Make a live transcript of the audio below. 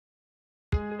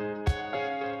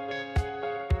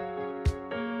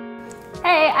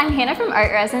Hey, I'm Hannah from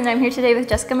ArtResin. I'm here today with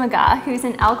Jessica McGaw, who's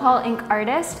an alcohol ink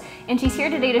artist, and she's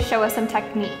here today to show us some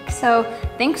techniques. So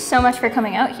thanks so much for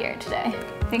coming out here today.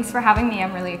 Thanks for having me.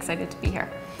 I'm really excited to be here.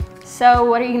 So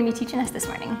what are you going to be teaching us this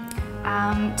morning?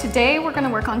 Today we're going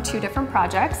to work on two different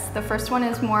projects. The first one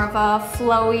is more of a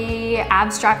flowy,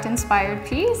 abstract-inspired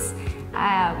piece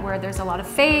where there's a lot of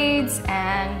fades,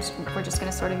 and we're just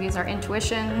going to sort of use our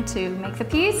intuition to make the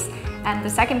piece. And the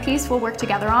second piece we'll work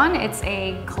together on. It's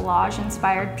a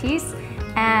collage-inspired piece,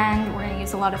 and we're going to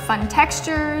use a lot of fun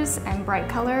textures and bright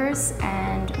colors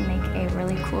and make a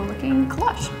really cool-looking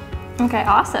collage. Okay,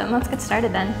 awesome. Let's get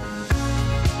started then.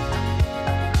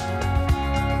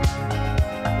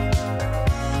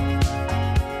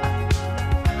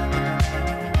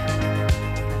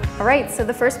 All right, so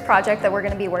the first project that we're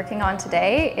going to be working on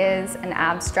today is an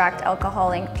abstract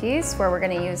alcohol ink piece where we're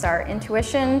going to use our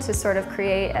intuition to sort of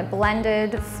create a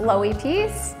blended, flowy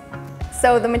piece.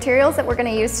 So the materials that we're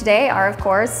going to use today are, of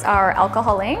course, our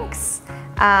alcohol inks.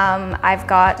 I've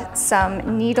got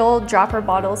some needle dropper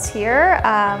bottles here.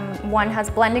 One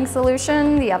has blending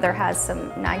solution, the other has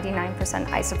some 99%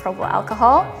 isopropyl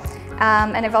alcohol.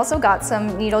 And I've also got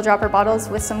some needle dropper bottles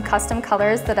with some custom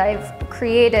colors that I've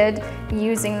created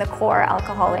using the core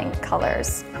alcohol ink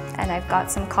colors. And I've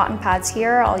got some cotton pads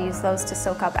here. I'll use those to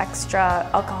soak up extra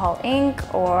alcohol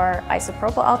ink or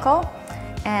isopropyl alcohol.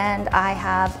 And I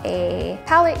have a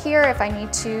palette here if I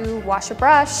need to wash a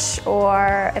brush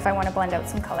or if I want to blend out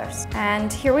some colors.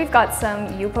 And here we've got some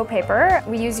yupo paper.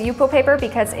 We use yupo paper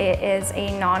because it is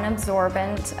a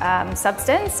non-absorbent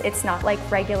substance. It's not like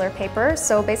regular paper.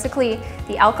 So basically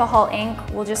the alcohol ink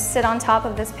will just sit on top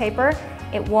of this paper.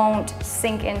 It won't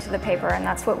sink into the paper, and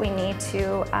that's what we need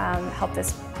to help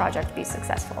this project be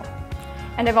successful.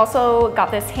 And I've also got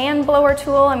this hand blower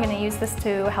tool. I'm going to use this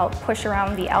to help push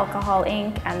around the alcohol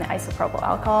ink and the isopropyl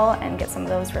alcohol and get some of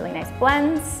those really nice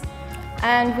blends.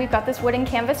 And we've got this wooden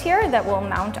canvas here that we'll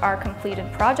mount our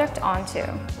completed project onto.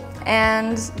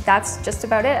 And that's just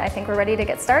about it. I think we're ready to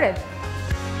get started.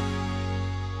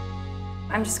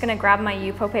 I'm just going to grab my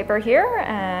yupo paper here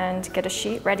and get a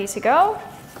sheet ready to go.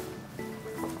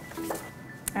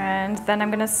 And then I'm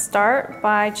going to start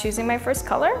by choosing my first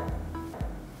color.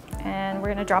 And we're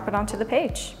going to drop it onto the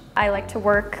page. I like to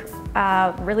work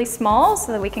really small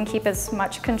so that we can keep as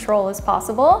much control as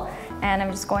possible. And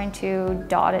I'm just going to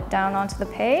dot it down onto the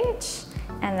page.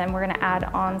 And then we're going to add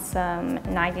on some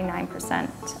 99%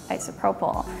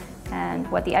 isopropyl. And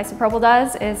what the isopropyl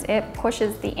does is it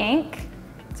pushes the ink.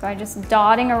 So I'm just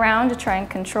dotting around to try and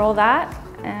control that.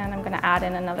 And I'm going to add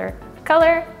in another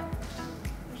color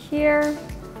here.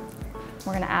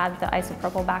 We're going to add the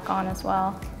isopropyl back on as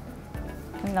well.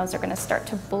 And those are going to start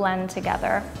to blend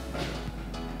together.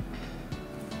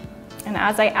 And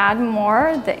as I add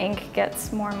more, the ink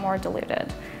gets more and more diluted.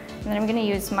 And then I'm going to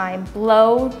use my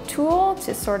blow tool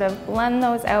to sort of blend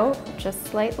those out just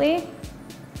slightly.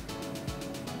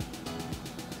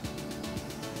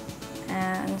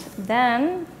 And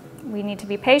then we need to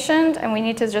be patient, and we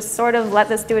need to just sort of let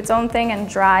this do its own thing and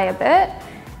dry a bit.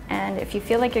 And if you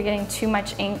feel like you're getting too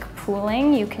much ink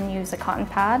pooling, you can use a cotton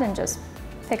pad and just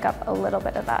pick up a little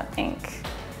bit of that ink.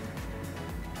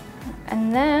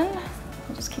 And then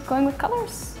we'll just keep going with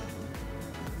colors.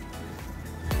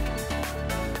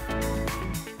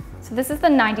 So this is the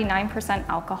 99%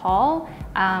 alcohol.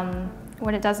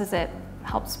 What it does is it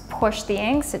helps push the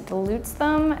inks, it dilutes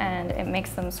them, and it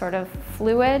makes them sort of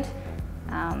fluid.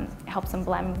 It helps them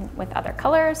blend with other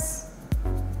colors.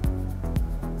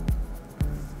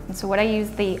 And so what I use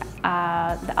the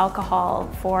alcohol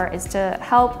for is to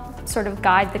help sort of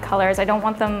guide the colors. I don't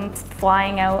want them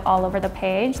flying out all over the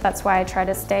page. That's why I try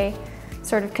to stay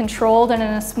sort of controlled and in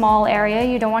a small area.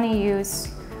 You don't want to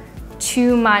use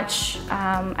too much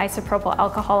isopropyl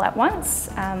alcohol at once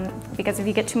because if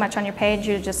you get too much on your page,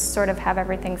 you just sort of have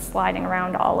everything sliding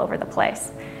around all over the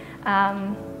place.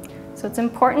 So it's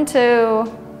important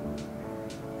to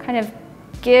kind of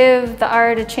give the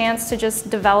art a chance to just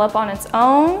develop on its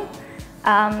own.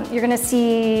 You're going to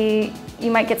see,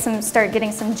 you might start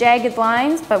getting some jagged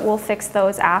lines, but we'll fix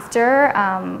those after.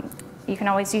 You can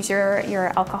always use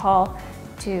your alcohol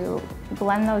to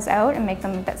blend those out and make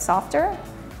them a bit softer.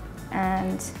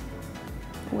 And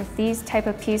with these type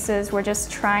of pieces, we're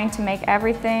just trying to make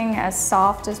everything as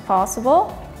soft as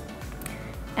possible.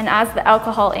 And as the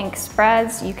alcohol ink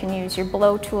spreads, you can use your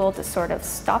blow tool to sort of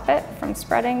stop it from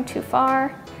spreading too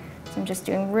far. So I'm just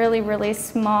doing really, really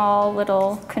small,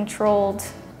 little controlled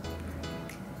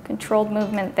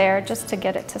movement there just to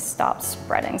get it to stop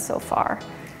spreading so far.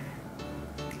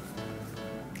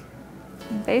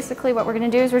 And basically what we're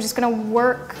going to do is we're just going to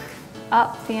work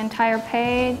up the entire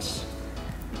page.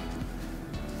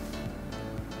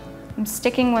 I'm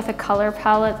sticking with a color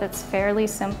palette that's fairly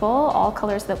simple, all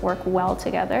colors that work well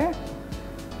together.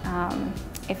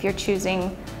 If you're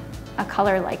choosing a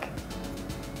color like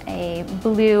a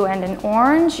blue and an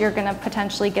orange, you're gonna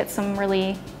potentially get some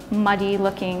really muddy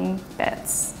looking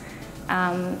bits.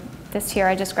 This here,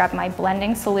 I just grabbed my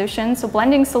blending solution. So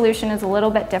blending solution is a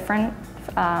little bit different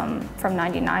from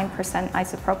 99%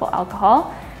 isopropyl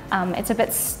alcohol. It's a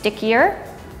bit stickier.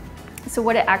 So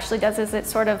what it actually does is it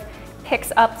sort of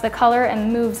picks up the color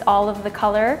and moves all of the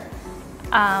color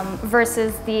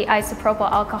versus the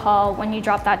isopropyl alcohol. When you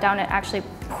drop that down, it actually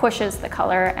pushes the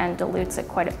color and dilutes it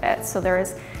quite a bit. So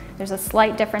there's a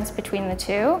slight difference between the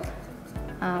two.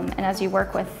 And as you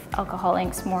work with alcohol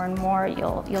inks more and more,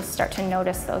 you'll start to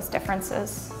notice those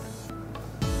differences.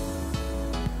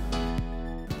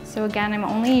 So again, I'm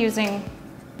only using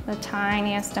the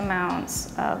tiniest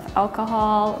amounts of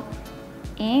alcohol,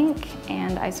 ink,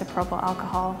 and isopropyl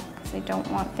alcohol because I don't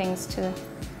want things to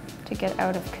get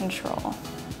out of control.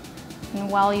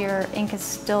 And while your ink is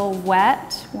still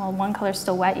wet, while one color is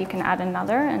still wet, you can add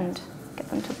another and get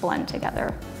them to blend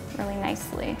together really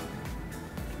nicely.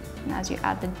 And as you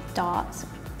add the dots,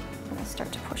 it'll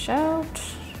start to push out.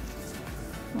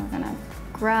 We're gonna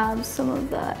grab some of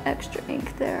the extra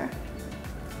ink there,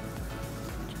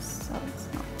 just so it's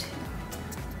not too.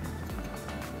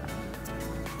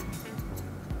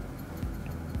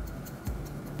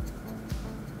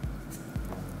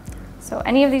 So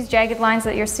any of these jagged lines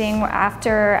that you're seeing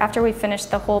after we finish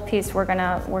the whole piece, we're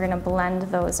gonna blend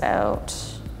those out.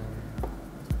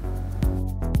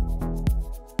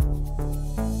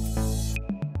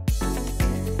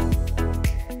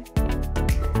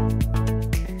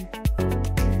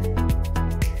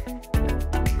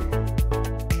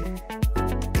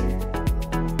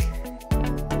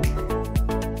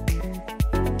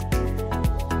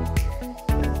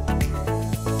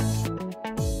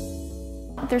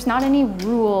 There's not any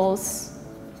rules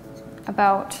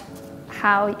about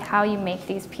how you make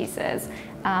these pieces.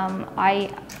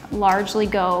 I largely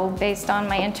go based on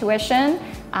my intuition.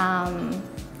 I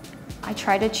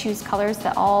try to choose colors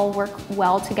that all work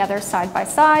well together side by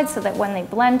side so that when they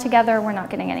blend together, we're not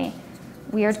getting any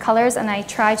weird colors. And I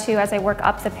try to, as I work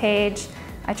up the page,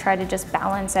 I try to just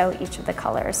balance out each of the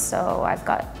colors. So I've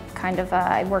got kind of,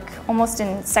 I work almost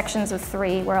in sections of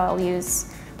 3 where I'll use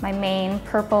my main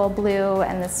purple, blue,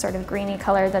 and this sort of greeny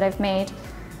color that I've made.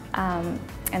 And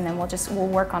then we'll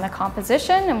work on a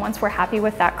composition, and once we're happy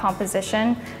with that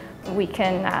composition, we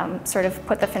can sort of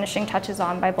put the finishing touches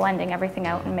on by blending everything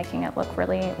out and making it look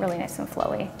really, really nice and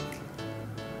flowy.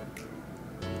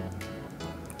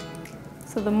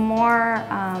 So the more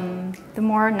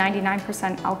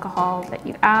 99% alcohol that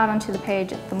you add onto the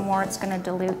page, the more it's going to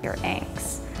dilute your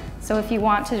inks. So if you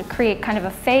want to create kind of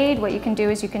a fade, what you can do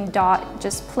is you can dot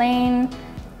just plain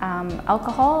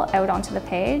alcohol out onto the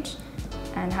page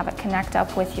and have it connect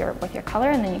up with your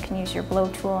color, and then you can use your blow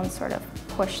tool and sort of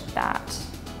push that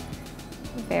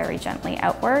very gently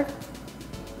outward.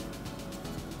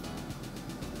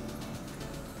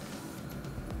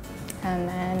 And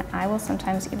then I will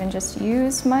sometimes even just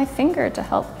use my finger to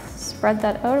help spread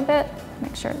that out a bit,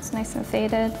 make sure it's nice and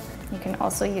faded. You can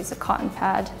also use a cotton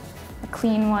pad, a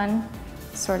clean one,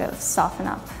 sort of soften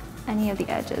up any of the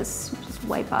edges. Just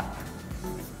wipe up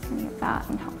any of that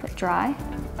and help it dry.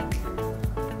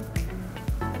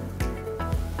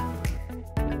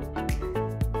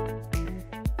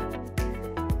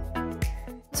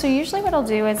 So usually what I'll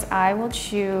do is I will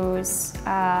choose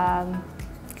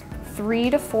 3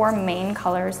 to 4 main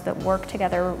colors that work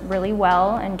together really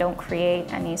well and don't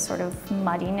create any sort of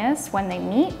muddiness when they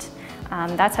meet.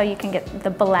 That's how you can get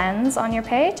the blends on your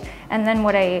page. And then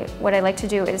what I like to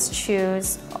do is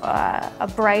choose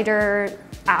a brighter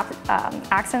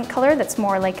accent color that's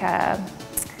more like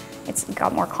it's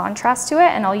got more contrast to it,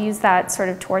 and I'll use that sort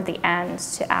of toward the end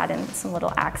to add in some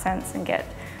little accents and get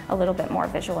a little bit more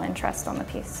visual interest on the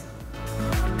piece.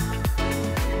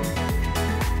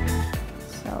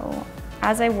 So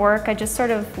as I work, I just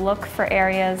sort of look for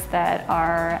areas that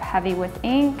are heavy with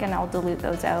ink, and I'll dilute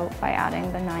those out by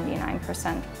adding the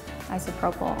 99%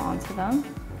 isopropyl onto them.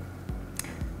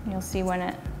 And you'll see when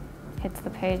it hits the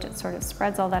page, it sort of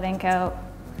spreads all that ink out.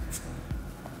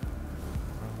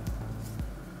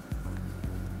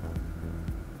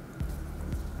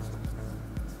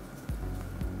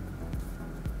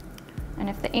 And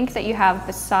if the ink that you have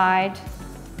beside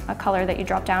a color that you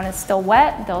drop down is still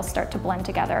wet, they'll start to blend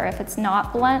together. If it's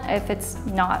not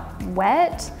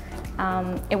wet,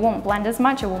 it won't blend as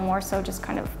much. It will more so just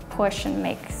kind of push and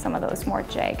make some of those more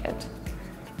jagged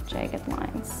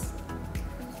lines.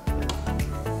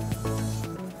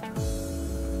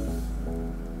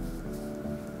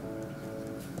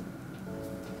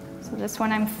 this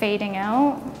one I'm fading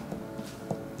out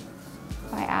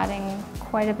by adding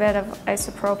quite a bit of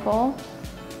isopropyl.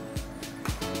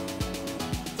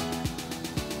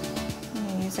 I'm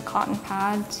going to use a cotton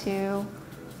pad to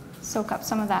soak up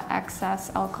some of that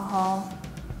excess alcohol.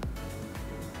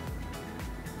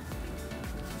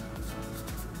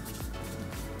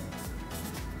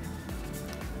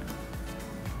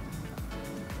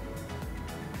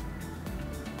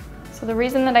 So the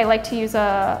reason that I like to use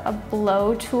a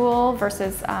blow tool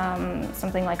versus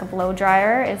something like a blow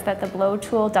dryer is that the blow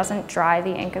tool doesn't dry the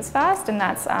ink as fast, and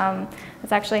that's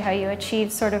actually how you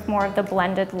achieve sort of more of the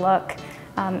blended look.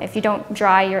 If you don't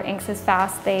dry your inks as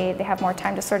fast, they have more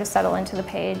time to sort of settle into the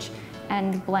page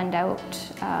and blend out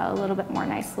a little bit more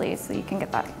nicely, so you can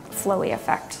get that flowy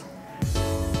effect.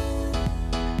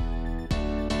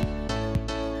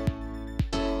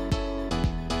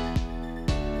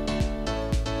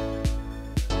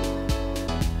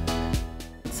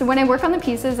 So when I work on the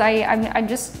pieces, I'm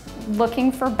just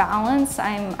looking for balance. You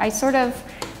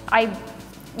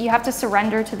have to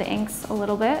surrender to the inks a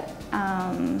little bit,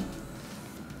 and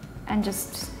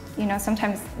just, you know,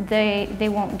 sometimes they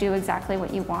won't do exactly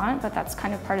what you want, but that's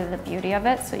kind of part of the beauty of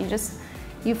it. So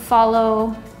you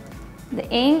follow the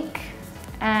ink,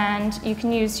 and you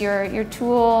can use your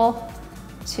tool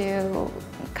to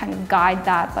kind of guide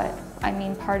that, but I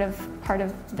mean, part of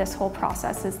this whole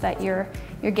process is that you're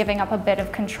giving up a bit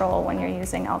of control when you're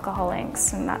using alcohol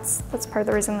inks, and that's part of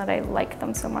the reason that I like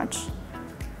them so much.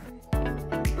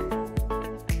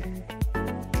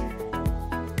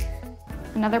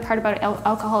 Another part about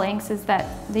alcohol inks is that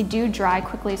they do dry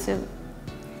quickly, so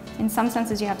in some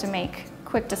senses you have to make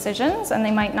quick decisions, and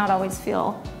they might not always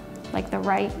feel like the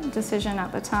right decision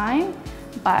at the time,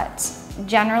 but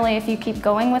generally if you keep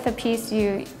going with a piece,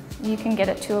 you can get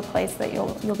it to a place that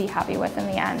you'll be happy with in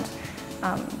the end.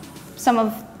 Some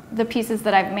of the pieces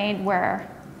that I've made where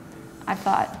I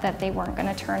thought that they weren't going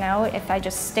to turn out, if I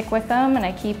just stick with them and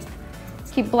I keep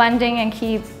blending and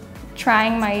keep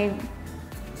trying my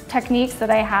techniques that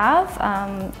I have,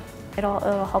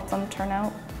 it'll help them turn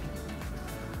out.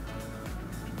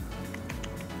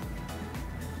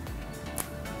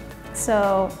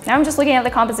 So now I'm just looking at the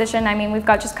composition. I mean, we've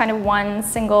got just kind of one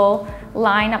single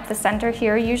line up the center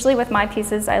here. Usually with my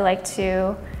pieces, I like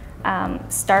to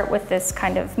start with this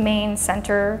kind of main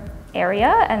center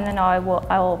area, and then I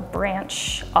will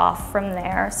branch off from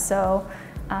there. So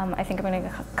I think I'm going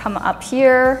to come up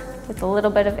here with a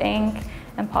little bit of ink,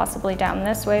 and possibly down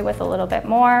this way with a little bit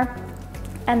more.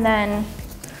 And then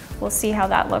we'll see how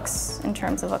that looks in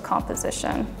terms of a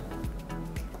composition.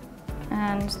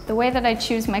 And the way that I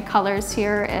choose my colors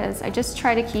here is I just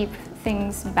try to keep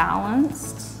things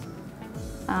balanced.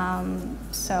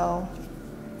 So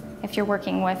if you're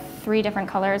working with 3 different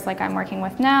colors like I'm working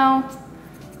with now,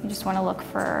 you just want to look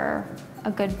for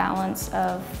a good balance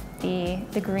of the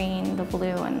green, the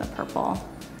blue, and the purple.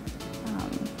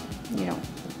 You don't,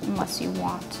 unless you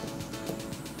want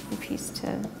the piece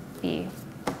to be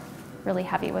really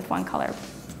heavy with one color.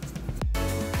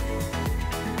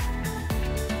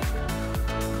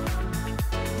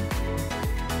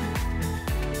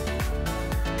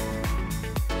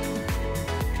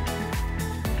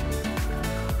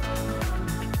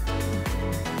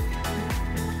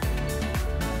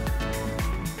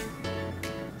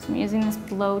 I'm using this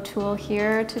blow tool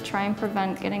here to try and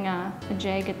prevent getting a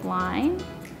jagged line.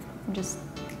 I'm just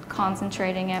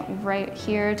concentrating it right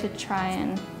here to try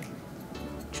and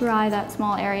dry that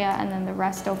small area, and then the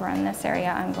rest over in this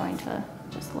area I'm going to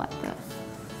just let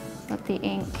the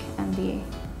ink and the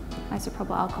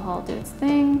isopropyl alcohol do its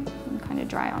thing and kind of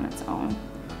dry on its own.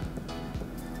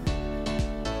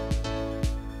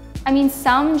 I mean,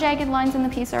 some jagged lines in the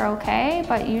piece are okay,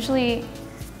 but usually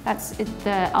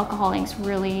the alcohol ink's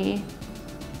really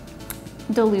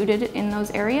diluted in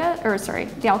those areas, or sorry,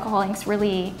 the alcohol ink's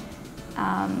really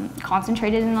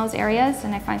concentrated in those areas,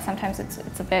 and I find sometimes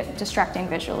it's a bit distracting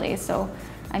visually. So,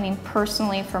 I mean,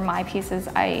 personally for my pieces,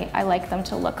 I like them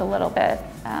to look a little bit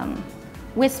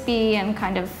wispy and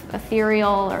kind of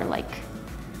ethereal, or like,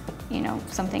 you know,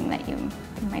 something that you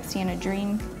might see in a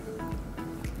dream.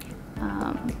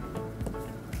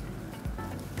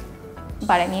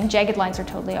 But I mean, jagged lines are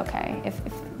totally okay. If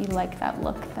you like that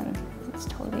look, then it's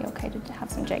totally okay to have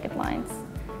some jagged lines.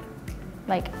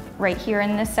 Like right here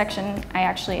in this section,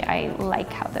 I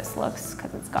like how this looks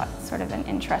because it's got sort of an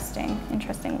interesting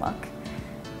look.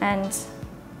 And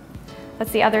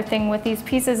that's the other thing with these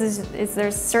pieces is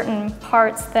there's certain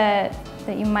parts that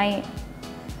you might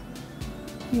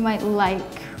like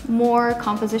more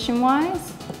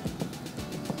composition-wise.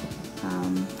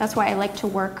 That's why I like to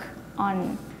work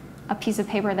on a piece of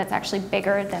paper that's actually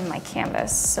bigger than my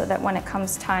canvas, so that when it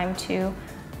comes time to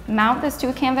mount this to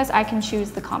a canvas, I can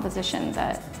choose the composition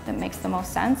that makes the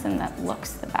most sense and that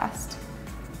looks the best.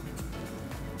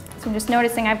 So I'm just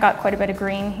noticing I've got quite a bit of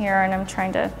green here, and I'm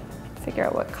trying to figure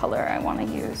out what color I want to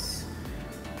use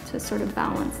to sort of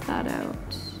balance that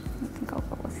out. I think I'll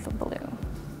go with the blue.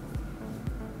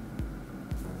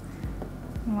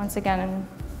 And once again,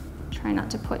 try not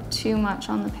to put too much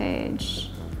on the page,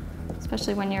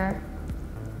 especially when you're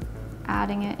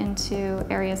adding it into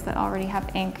areas that already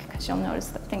have ink, because you'll notice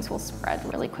that things will spread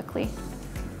really quickly.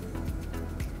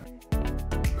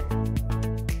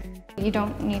 You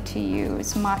don't need to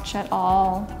use much at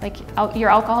all. Like, your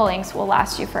alcohol inks will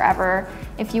last you forever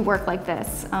if you work like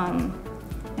this, and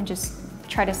just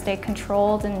try to stay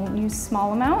controlled and use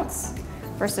small amounts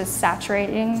versus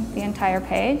saturating the entire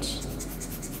page.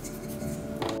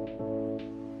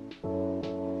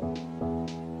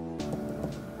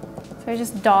 So I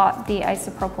just dot the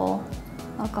isopropyl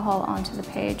alcohol onto the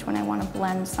page when I want to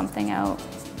blend something out.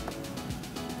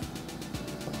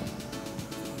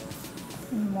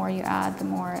 And the more you add, the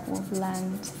more it will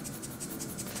blend.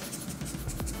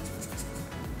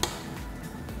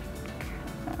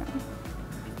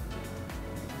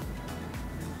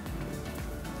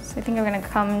 So I think I'm going to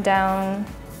come down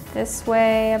this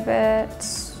way a bit,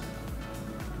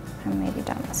 and maybe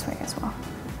down this way as well.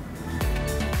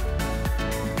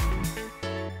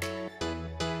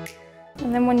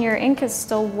 And then when your ink is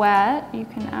still wet, you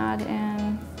can add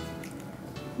in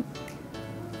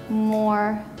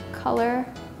more color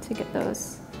to get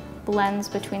those blends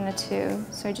between the two.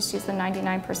 So I just use the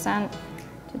 99%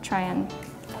 to try and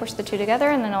push the two together,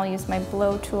 and then I'll use my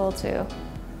blow tool to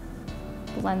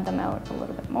blend them out a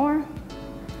little bit more.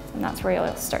 And that's where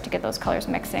you'll start to get those colors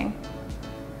mixing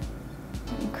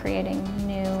and creating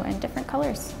new and different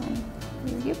colors on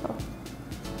your yupo.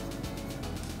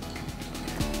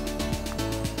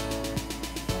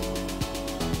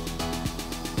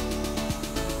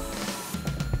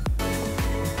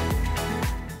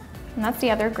 And that's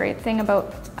the other great thing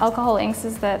about alcohol inks,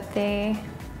 is that they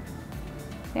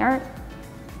aren't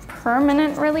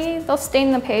permanent really. They'll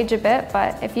stain the page a bit,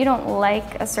 but if you don't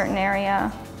like a certain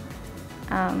area,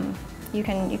 you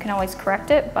can always correct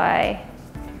it by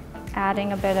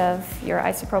adding a bit of your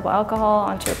isopropyl alcohol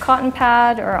onto a cotton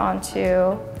pad or onto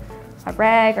a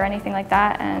rag or anything like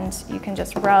that, and you can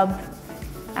just rub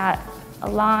at a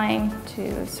line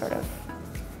to sort of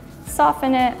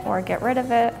soften it or get rid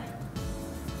of it.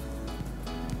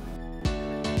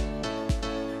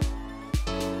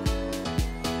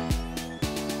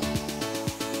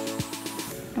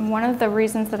 And one of the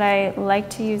reasons that I like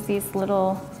to use these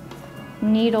little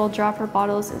needle dropper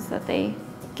bottles is that they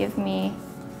give me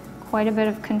quite a bit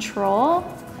of control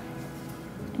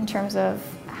in terms of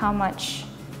how much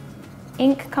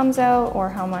ink comes out or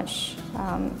how much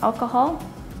alcohol.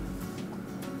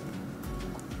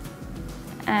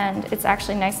 And it's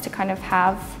actually nice to kind of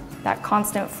have that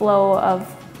constant flow of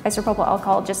isopropyl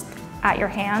alcohol just at your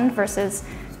hand versus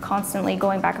constantly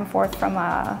going back and forth from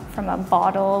a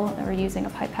bottle or using a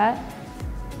pipette.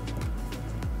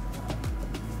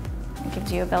 It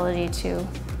gives you ability to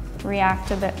react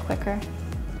a bit quicker.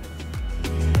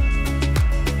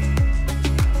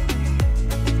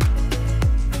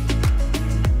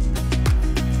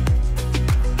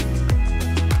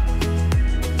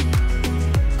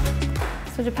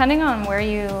 So depending on where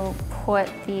you put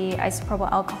the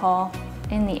isopropyl alcohol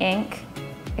in the ink,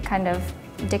 it kind of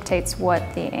dictates what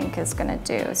the ink is going to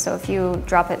do. So if you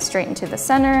drop it straight into the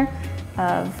center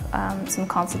of some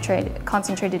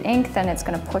concentrated ink, then it's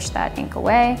going to push that ink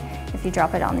away. If you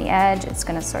drop it on the edge, it's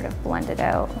going to sort of blend it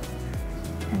out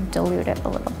and dilute it a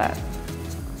little bit.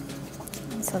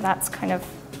 And so that's kind of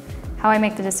how I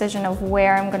make the decision of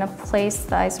where I'm going to place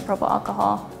the isopropyl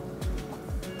alcohol.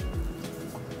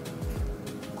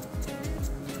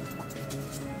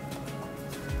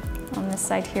 On this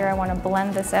side here, I want to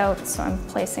blend this out, so I'm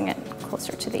placing it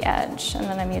closer to the edge, and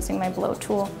then I'm using my blow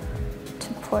tool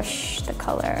to push the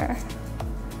color.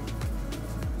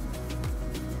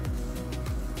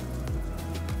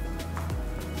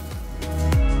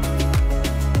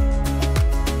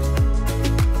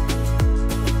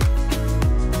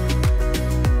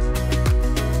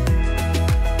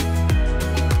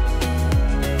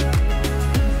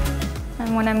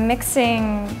 And when I'm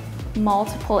mixing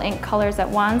multiple ink colors at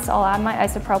once, I'll add my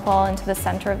isopropyl into the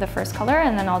center of the first color,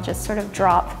 and then I'll just sort of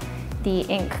drop the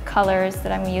ink colors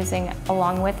that I'm using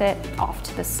along with it off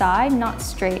to the side, not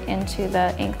straight into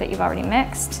the ink that you've already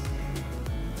mixed.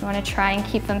 You want to try and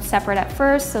keep them separate at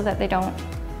first so that they don't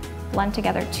blend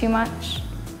together too much.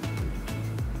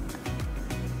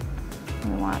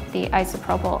 We want the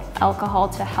isopropyl alcohol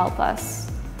to help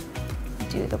us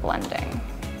do the blending.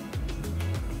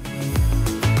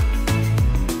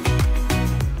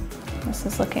 This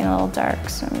is looking a little dark,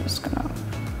 so I'm just gonna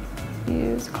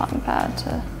use a cotton pad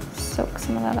to soak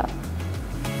some of that up.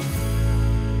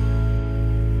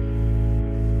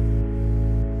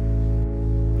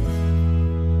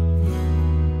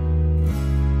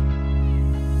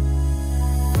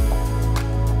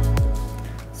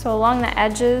 So along the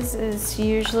edges is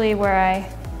usually where I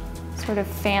sort of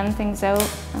fan things out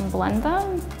and blend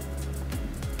them.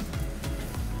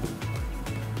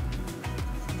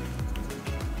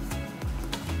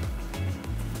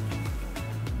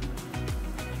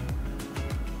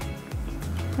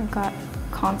 I've got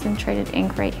concentrated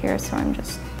ink right here, so I'm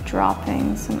just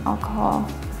dropping some alcohol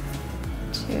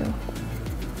to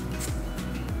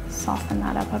soften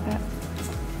that up a bit.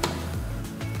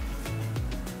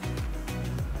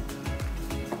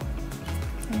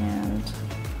 And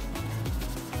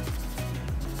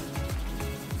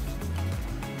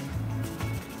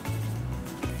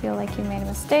if you feel like you made a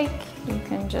mistake, you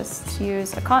can just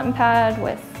use a cotton pad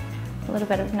with a little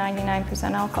bit of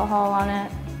 99% alcohol on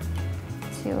it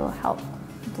to help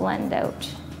blend out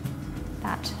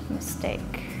that mistake.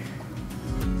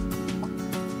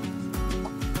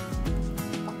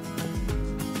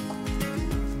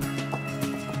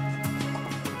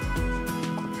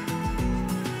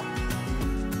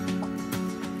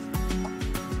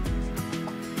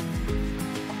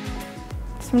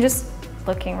 So I'm just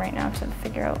looking right now to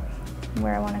figure out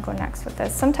where I want to go next with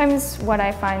this. Sometimes what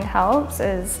I find helps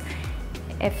is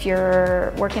if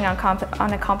you're working on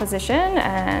a composition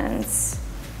and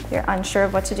you're unsure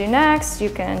of what to do next, you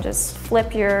can just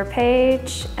flip your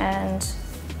page, and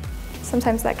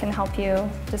sometimes that can help you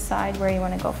decide where you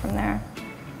want to go from there.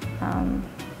 I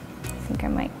think I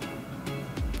might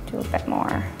do a bit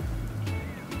more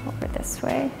over this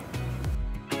way.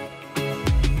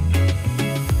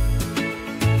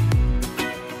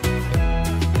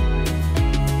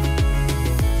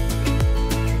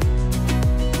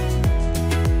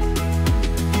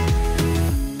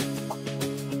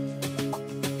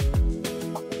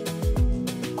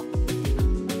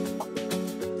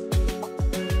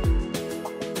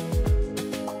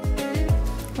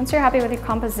 Once you're happy with your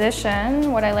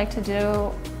composition, what I like to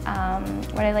do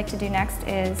next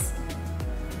is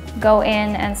go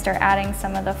in and start adding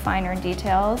some of the finer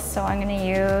details. So I'm going to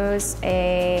use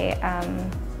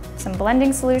some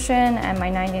blending solution and my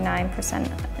 99%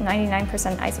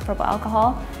 isopropyl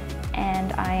alcohol,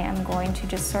 and I am going to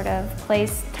just sort of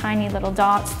place tiny little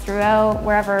dots throughout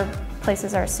wherever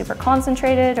places are super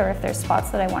concentrated, or if there's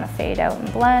spots that I want to fade out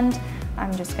and blend,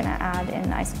 I'm just going to add in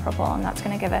isopropyl, and that's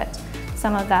going to give it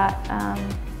some of that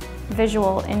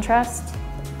visual interest.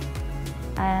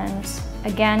 And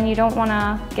again, you don't want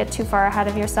to get too far ahead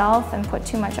of yourself and put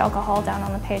too much alcohol down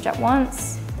on the page at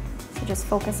once. So just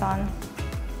focus on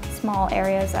small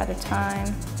areas at a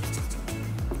time.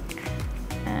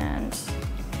 And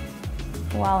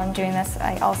while I'm doing this,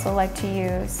 I also like to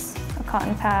use a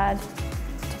cotton pad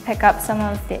to pick up some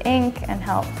of the ink and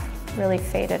help really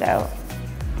fade it out.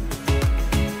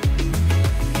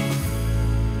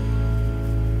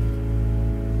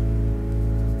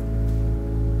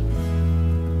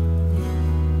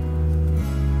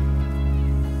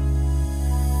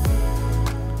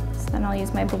 I'll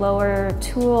use my blower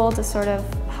tool to sort of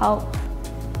help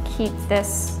keep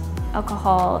this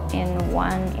alcohol in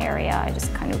one area. I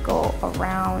just kind of go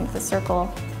around the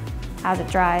circle as it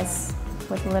dries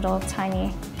with little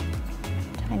tiny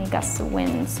gusts of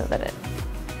wind so that it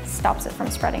stops it from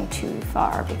spreading too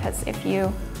far, because if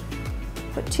you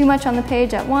put too much on the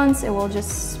page at once, it will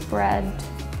just spread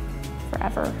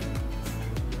forever.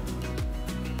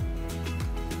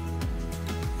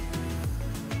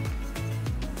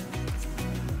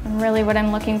 And really what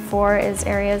I'm looking for is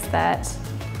areas that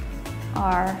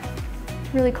are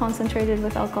really concentrated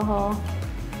with alcohol.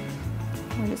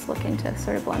 We're just looking to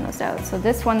sort of blend those out. So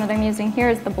this one that I'm using here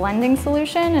is the blending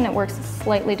solution, and it works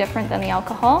slightly different than the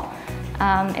alcohol.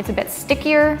 It's a bit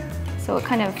stickier, so it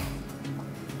kind of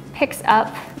picks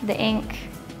up the ink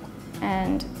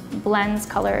and blends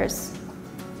colors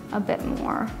a bit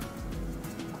more.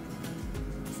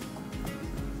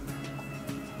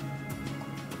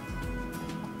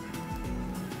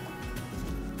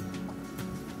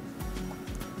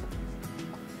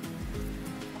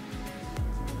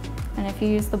 And if you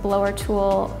use the blower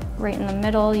tool right in the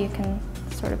middle, you can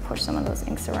sort of push some of those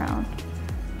inks around.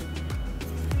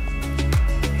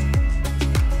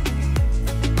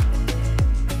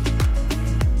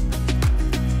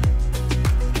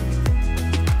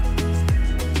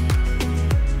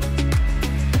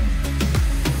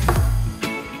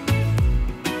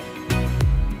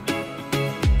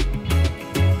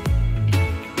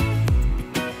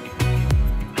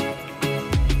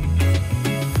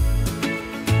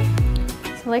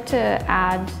 like to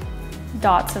add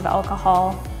dots of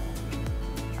alcohol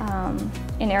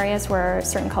in areas where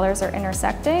certain colors are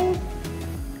intersecting,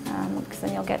 because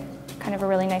then you'll get kind of a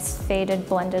really nice faded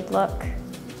blended look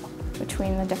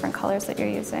between the different colors that you're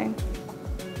using.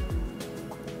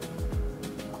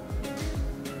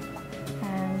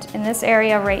 And in this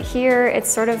area right here,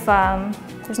 it's sort of,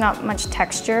 there's not much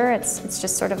texture, it's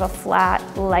just sort of a flat,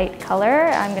 light color.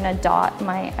 I'm gonna dot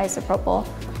my isopropyl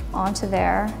onto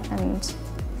there, and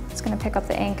it's gonna pick up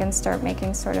the ink and start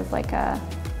making sort of like a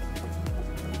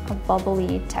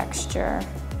bubbly texture.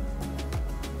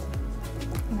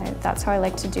 That's how I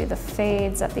like to do the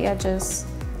fades at the edges,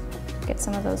 get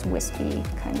some of those wispy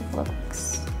kind of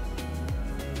looks.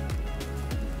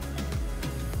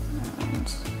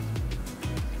 And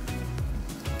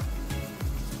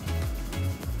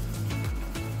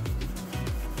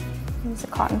use a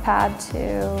cotton pad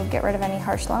to get rid of any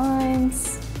harsh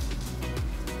lines.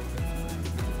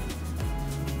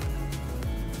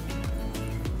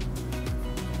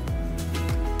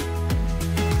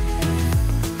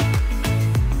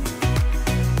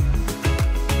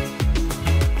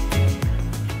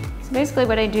 Basically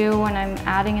what I do when I'm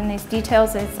adding in these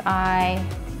details is I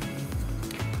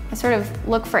sort of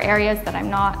look for areas that I'm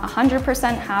not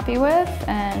 100% happy with,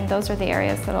 and those are the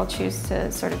areas that I'll choose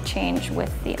to sort of change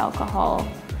with the alcohol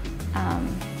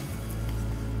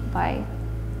by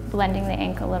blending the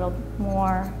ink a little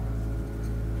more.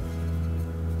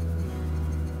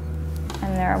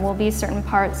 And there will be certain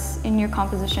parts in your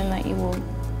composition that you will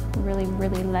really,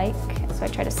 really like, so I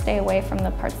try to stay away from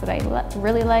the parts that I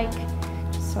really like,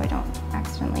 so I don't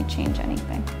accidentally change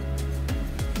anything.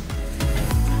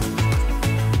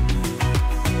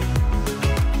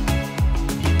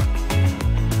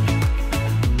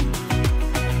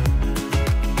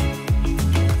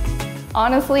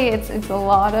 Honestly, it's a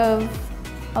lot of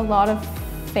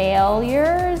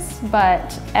failures,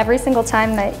 but every single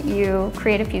time that you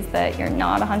create a piece that you're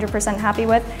not 100% happy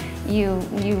with, you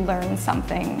learn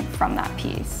something from that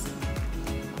piece.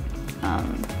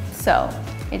 So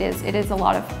it is a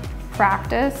lot of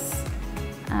practice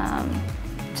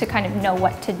to kind of know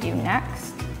what to do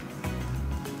next.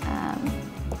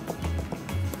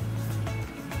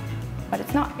 But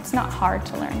it's not hard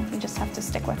to learn. You just have to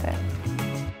stick with it.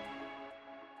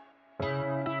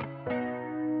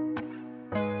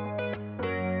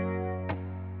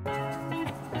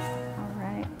 All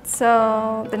right.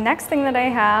 So the next thing that I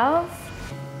have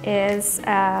is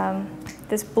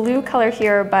this blue color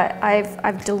here, but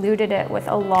I've diluted it with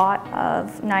a lot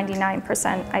of 99%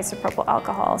 isopropyl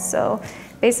alcohol. So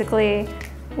basically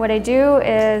what I do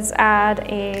is add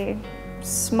a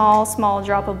small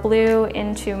drop of blue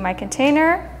into my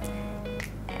container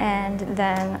and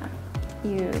then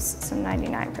use some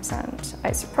 99%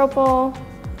 isopropyl,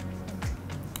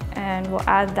 and we'll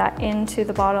add that into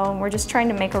the bottle. And we're just trying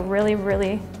to make a really,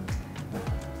 really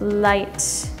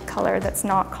light color that's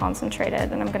not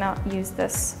concentrated, and I'm gonna use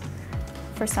this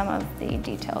for some of the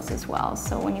details as well.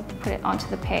 So when you put it onto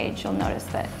the page, you'll notice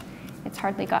that it's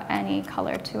hardly got any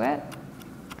color to it.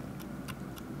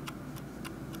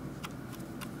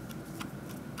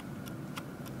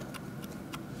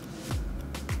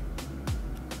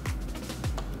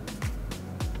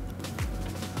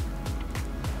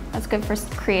 That's good for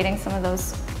creating some of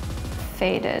those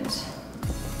faded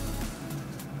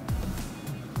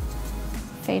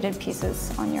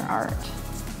pieces on your art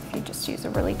if you just use a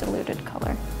really diluted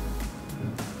color.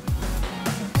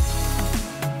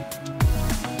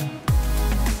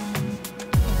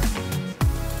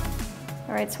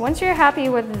 All right, so once you're happy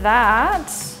with that,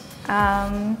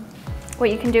 what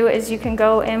you can do is you can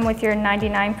go in with your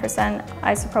 99%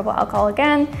 isopropyl alcohol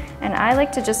again, and I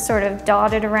like to just sort of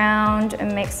dot it around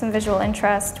and make some visual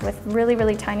interest with really,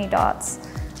 really tiny dots.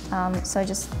 So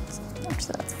actually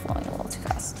that's flowing a little too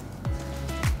fast.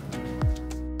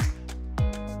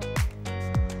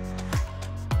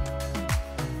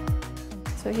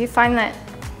 So if you find that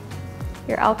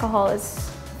your alcohol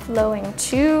is flowing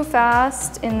too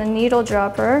fast in the needle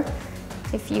dropper,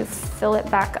 if you fill it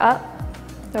back up,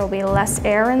 there will be less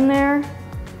air in there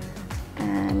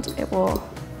and it will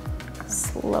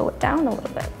slow it down a little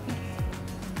bit.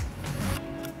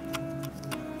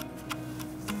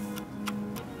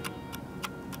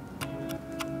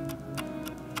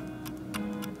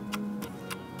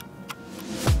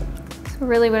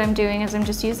 Really what I'm doing is I'm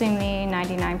just using the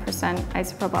 99%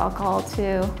 isopropyl alcohol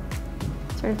to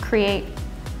sort of create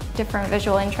different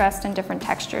visual interest and different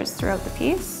textures throughout the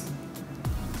piece.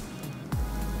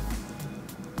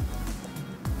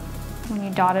 When you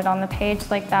dot it on the page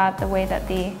like that, the way that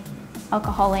the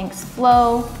alcohol inks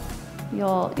flow,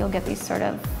 you'll get these sort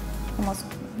of almost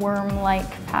worm-like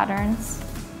patterns.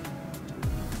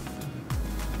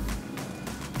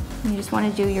 You just want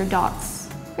to do your dots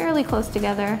fairly close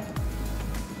together.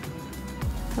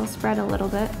 They'll spread a little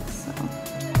bit, so.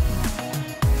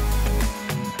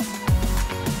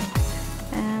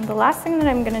 And the last thing that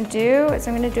I'm going to do is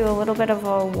I'm going to do a little bit of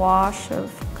a wash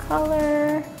of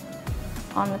color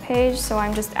on the page. So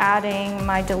I'm just adding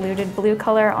my diluted blue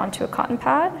color onto a cotton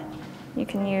pad. You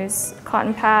can use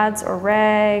cotton pads or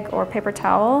rag or paper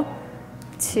towel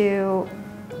to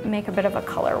make a bit of a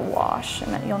color wash.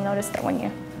 And then you'll notice that when you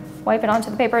wipe it onto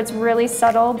the paper, it's really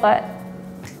subtle, but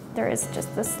there is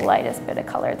just the slightest bit of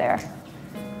color there.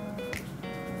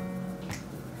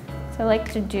 So I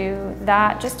like to do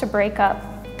that just to break up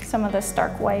some of the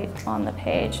stark white on the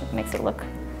page. It makes it look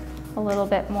a little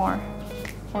bit more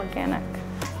organic.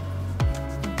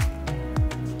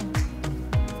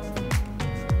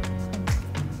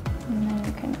 And then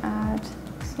you can add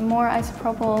some more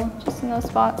isopropyl just in those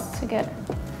spots to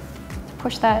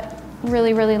push that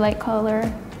really, really light color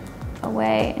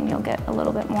away, and you'll get a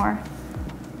little bit more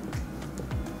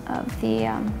of the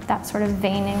that sort of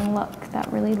veining look,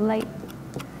 that really light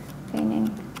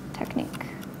veining technique.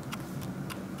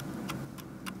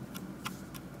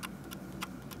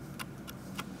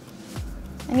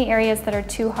 Any areas that are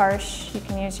too harsh, you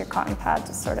can use your cotton pad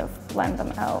to sort of blend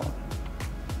them out.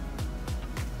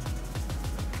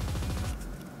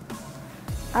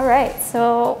 All right,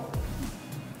 so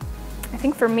I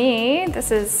think for me,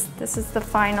 this is the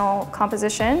final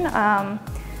composition.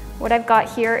 What I've got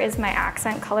here is my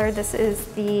accent color. This is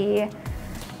the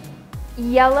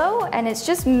yellow, and it's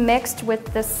just mixed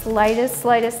with the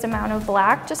slightest amount of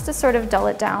black, just to sort of dull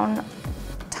it down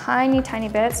tiny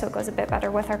bit so it goes a bit better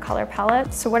with our color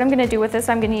palette. So what I'm gonna do with this,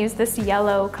 I'm gonna use this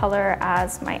yellow color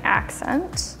as my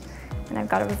accent. And I've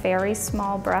got a very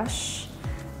small brush.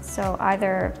 So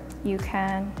either you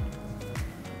can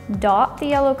dot the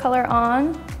yellow color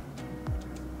on,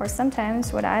 or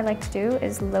sometimes what I like to do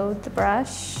is load the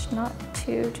brush, not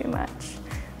too much,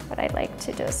 but I like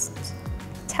to just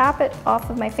tap it off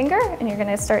of my finger, and you're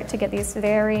gonna start to get these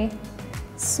very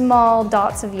small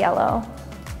dots of yellow.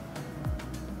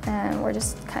 And we're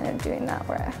just kind of doing that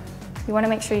where you wanna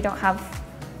make sure you don't have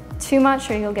too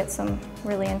much, or you'll get some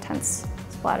really intense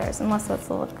splatters, unless that's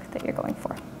the look that you're going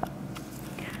for.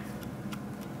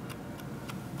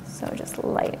 So just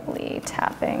lightly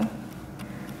tapping.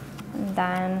 And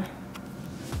then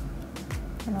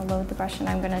I'm gonna load the brush, and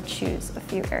I'm gonna choose a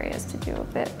few areas to do a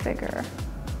bit bigger.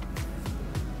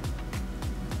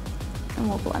 And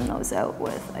we'll blend those out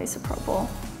with isopropyl.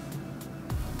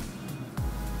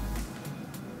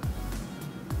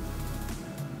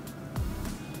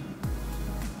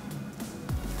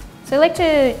 So I like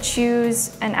to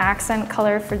choose an accent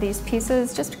color for these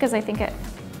pieces just because I think it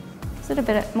gives it a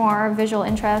bit more visual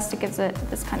interest. It gives it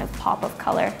this kind of pop of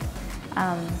color.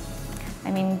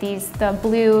 I mean, the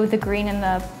blue, the green, and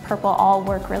the purple all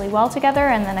work really well together,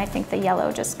 and then I think the yellow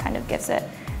just kind of gives it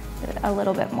a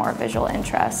little bit more visual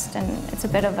interest, and it's a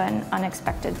bit of an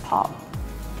unexpected pop.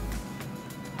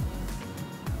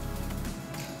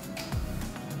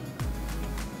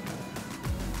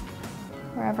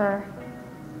 Wherever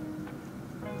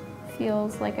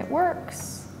feels like it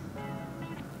works.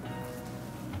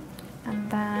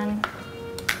 And then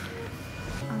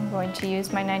I'm going to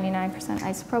use my 99%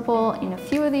 isopropyl in a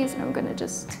few of these, and I'm going to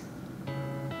just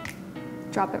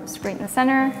drop it straight in the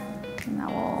center, and that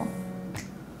will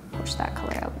push that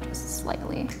color out just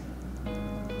slightly.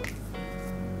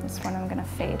 This one I'm going to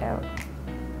fade out.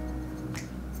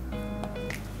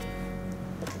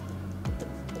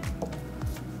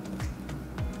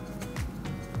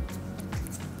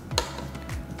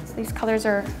 So these colors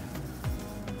are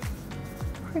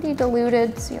pretty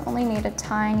diluted, so you only need a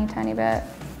tiny bit.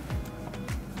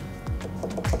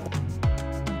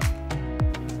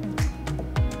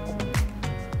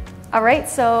 All right,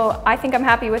 so I think I'm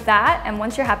happy with that. And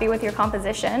once you're happy with your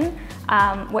composition,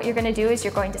 what you're gonna do is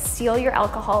you're going to seal your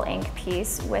alcohol ink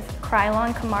piece with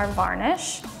Krylon Kamar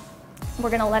varnish. We're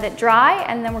gonna let it dry,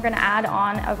 and then we're gonna add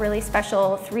on a really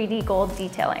special 3D gold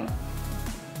detailing.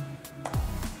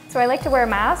 So I like to wear a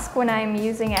mask when I'm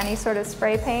using any sort of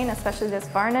spray paint, especially this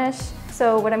varnish.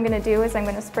 So what I'm gonna do is I'm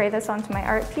gonna spray this onto my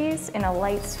art piece in a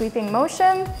light sweeping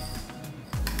motion.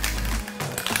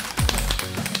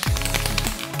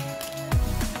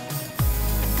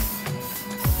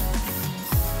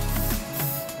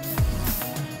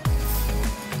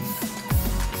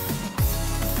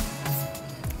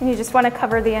 And you just want to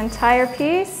cover the entire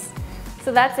piece.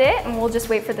 So that's it, and we'll just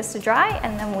wait for this to dry,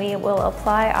 and then we will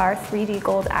apply our 3D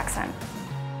gold accent.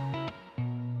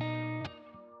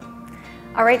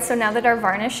 All right, so now that our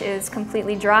varnish is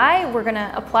completely dry, we're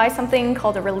gonna apply something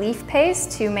called a relief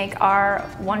paste to make our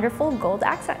wonderful gold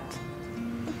accent.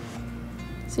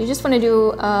 So you just want to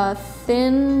do a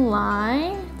thin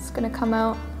line. It's going to come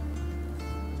out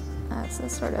as a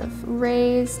sort of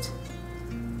raised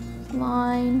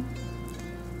line.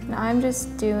 And I'm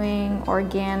just doing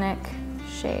organic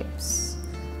shapes.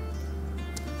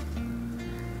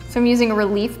 So I'm using a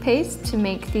relief paste to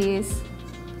make these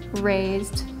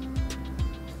raised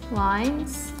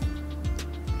lines.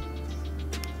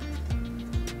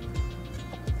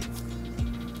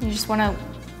 You just want to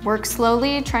work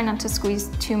slowly, try not to squeeze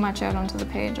too much out onto the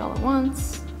page all at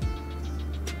once.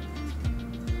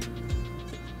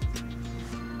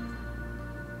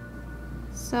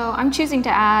 So I'm choosing to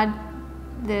add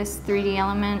this 3D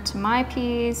element to my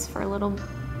piece for a little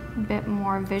bit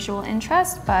more visual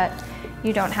interest, but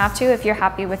you don't have to. If you're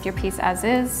happy with your piece as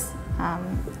is,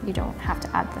 you don't have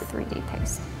to add the 3D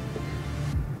paste.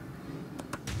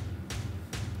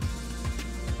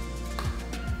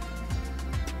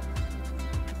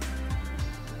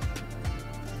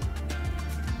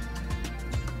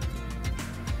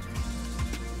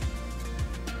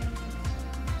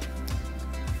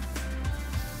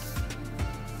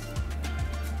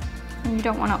 You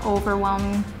don't want to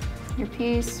overwhelm your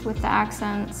piece with the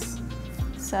accents,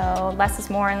 so less is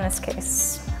more in this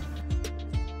case.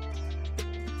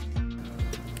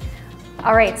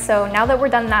 All right, so now that we're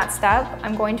done that step,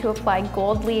 I'm going to apply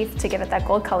gold leaf to give it that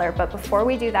gold color, but before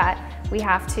we do that, we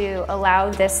have to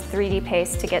allow this 3D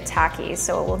paste to get tacky.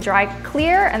 So it will dry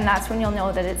clear, and that's when you'll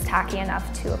know that it's tacky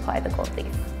enough to apply the gold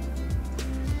leaf.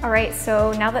 All right,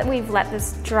 so now that we've let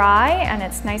this dry and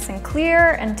it's nice and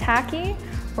clear and tacky,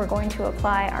 we're going to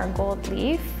apply our gold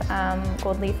leaf.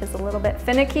 Gold leaf is a little bit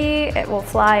finicky. It will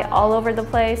fly all over the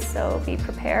place, so be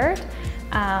prepared.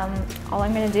 All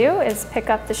I'm gonna do is pick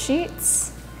up the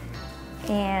sheets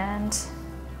and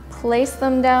place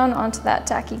them down onto that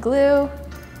tacky glue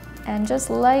and just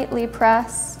lightly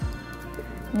press.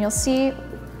 And you'll see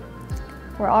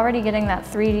we're already getting that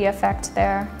 3D effect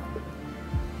there.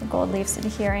 The gold leaf's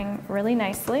adhering really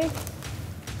nicely.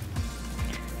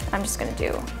 I'm just gonna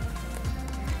do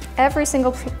every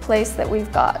single place that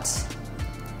we've got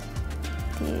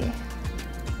the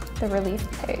relief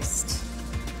paste.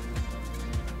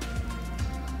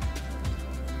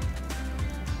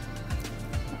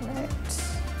 All right.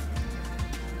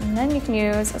 And then you can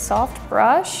use a soft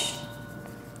brush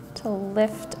to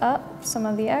lift up some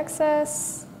of the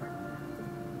excess.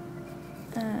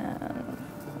 And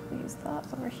we'll use that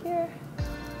over here.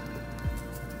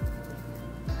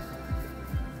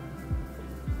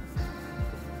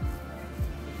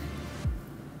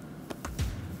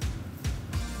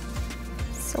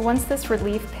 So once this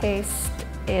relief paste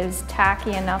is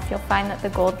tacky enough, you'll find that the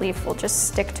gold leaf will just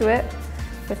stick to it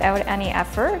without any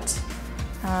effort.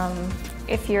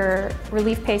 If your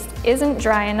relief paste isn't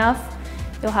dry enough,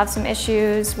 you'll have some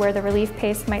issues where the relief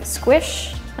paste might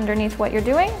squish underneath what you're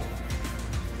doing.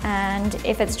 And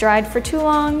if it's dried for too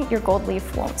long, your gold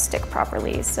leaf won't stick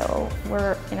properly. So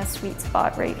we're in a sweet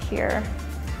spot right here.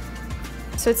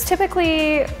 So it's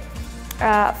typically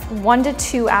 1 to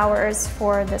 2 hours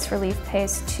for this relief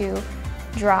paste to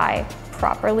dry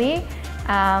properly.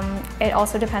 It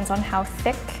also depends on how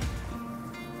thick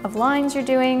of lines you're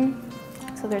doing.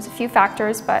 So there's a few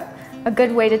factors, but a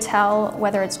good way to tell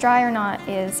whether it's dry or not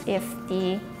is if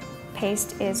the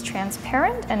paste is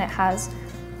transparent and it has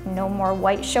no more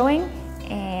white showing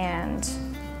and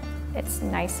it's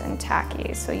nice and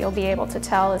tacky. So you'll be able to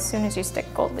tell as soon as you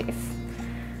stick gold leaf.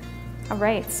 All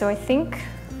right, so I think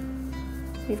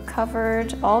we've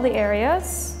covered all the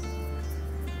areas,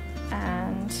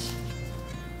 and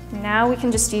now we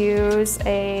can just use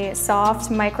a soft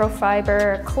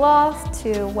microfiber cloth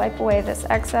to wipe away this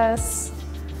excess.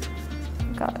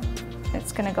 God,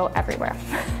 it's gonna go everywhere.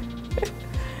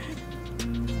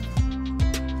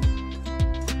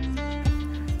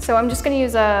 So I'm just gonna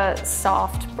use a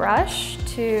soft brush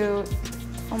to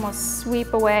almost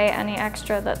sweep away any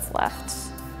extra that's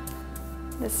left.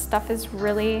 This stuff is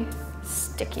really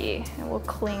sticky. It will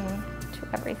cling to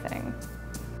everything.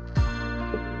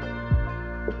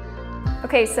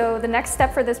 Okay, so the next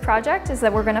step for this project is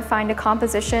that we're gonna find a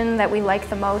composition that we like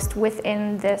the most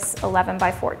within this 11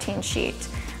 by 14 sheet.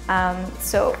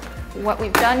 So what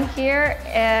we've done here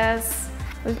is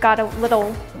we've got a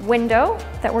little window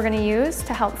that we're gonna use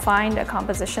to help find a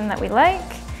composition that we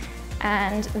like.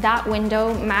 And that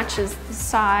window matches the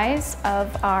size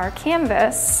of our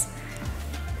canvas.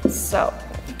 So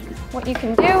what you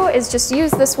can do is just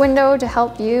use this window to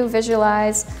help you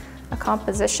visualize a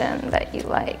composition that you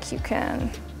like. You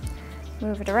can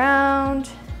move it around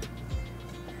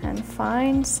and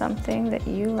find something that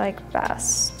you like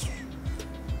best.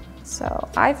 So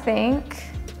I think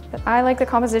that I like the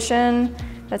composition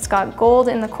that's got gold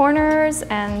in the corners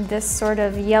and this sort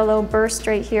of yellow burst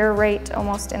right here, right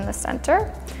almost in the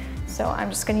center. So I'm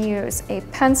just going to use a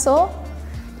pencil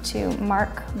to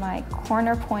mark my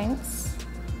corner points.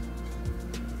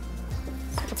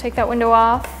 So we'll take that window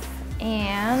off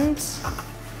and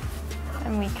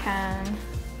then we can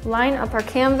line up our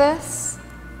canvas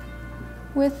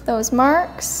with those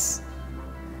marks,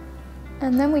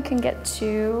 and then we can get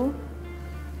to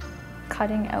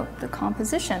cutting out the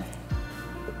composition.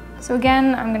 So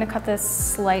again, I'm going to cut this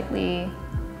slightly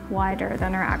wider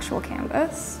than our actual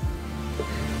canvas.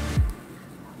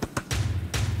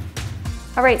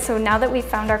 All right, so now that we've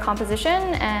found our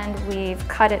composition and we've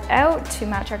cut it out to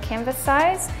match our canvas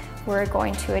size, we're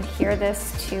going to adhere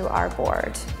this to our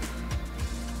board.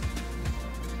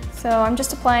 So I'm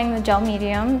just applying the gel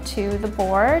medium to the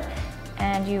board,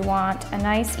 and you want a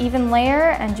nice even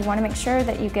layer, and you want to make sure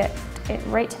that you get it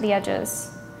right to the edges.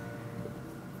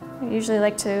 I usually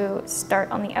like to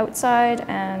start on the outside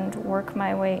and work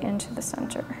my way into the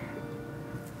center.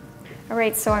 All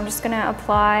right, so I'm just going to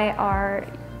apply our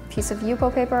piece of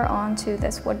yupo paper onto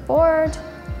this wood board.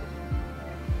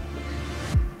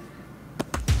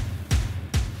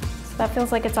 So that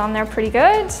feels like it's on there pretty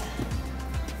good.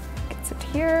 Gets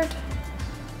adhered.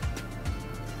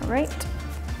 All right.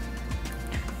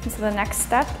 And so the next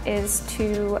step is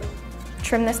to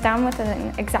trim this down with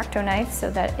an X-Acto knife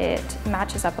so that it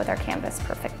matches up with our canvas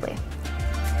perfectly.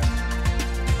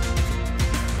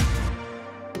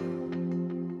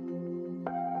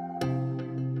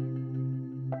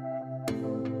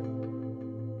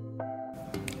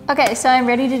 Okay, so I'm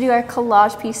ready to do our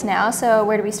collage piece now, so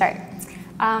where do we start?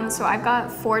 So I've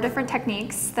got 4 different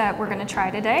techniques that we're going to try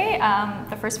today.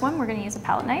 The first one, we're going to use a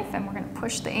palette knife and we're going to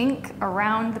push the ink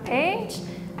around the page.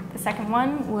 The second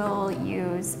one, we'll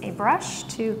use a brush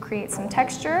to create some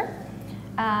texture.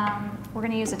 We're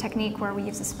going to use a technique where we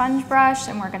use a sponge brush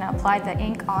and we're going to apply the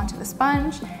ink onto the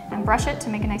sponge and brush it to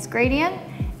make a nice gradient.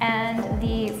 And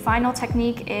the final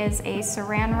technique is a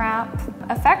saran wrap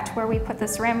effect where we put the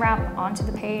saran wrap onto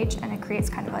the page and it creates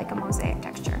kind of like a mosaic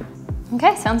texture.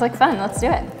 Okay, sounds like fun. Let's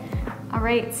do it. All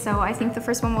right, so I think the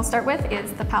first one we'll start with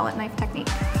is the palette knife technique.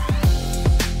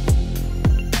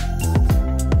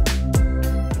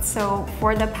 So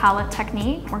for the palette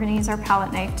technique, we're going to use our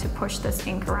palette knife to push this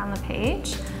ink around the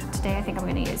page. Today I think I'm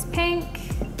going to use pink,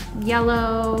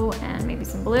 yellow, and maybe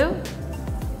some blue.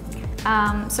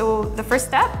 So the first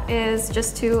step is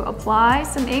just to apply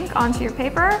some ink onto your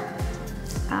paper,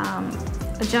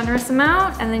 a generous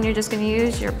amount, and then you're just going to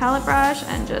use your palette brush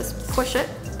and just push it,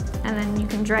 and then you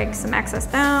can drag some excess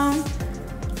down,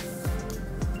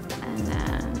 and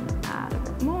then add a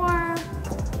bit more,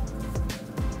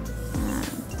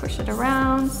 and push it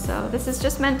around. So this is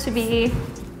just meant to be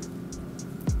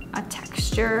a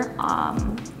texture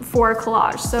for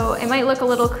collage. So it might look a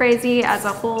little crazy as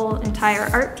a whole entire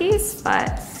art piece,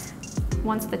 but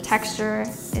once the texture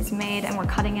is made and we're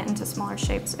cutting it into smaller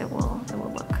shapes, it will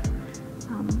look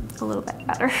a little bit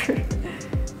better.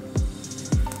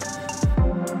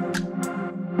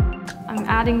 I'm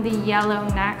adding the yellow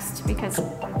next because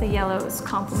the yellow is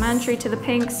complementary to the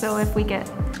pink. So if we get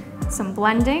some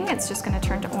blending, it's just going to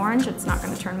turn to orange. It's not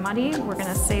going to turn muddy. We're going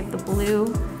to save the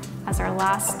blue as our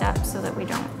last step so that we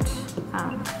don't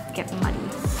get muddy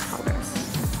colors.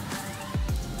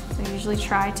 So I usually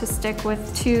try to stick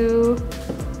with 2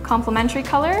 complementary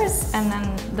colors, and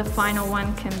then the final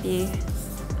one can be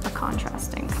a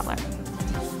contrasting color.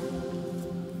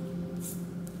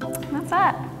 And that's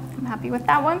that. I'm happy with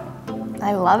that one.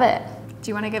 I love it. Do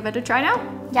you want to give it a try now?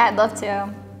 Yeah, I'd love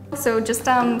to. So just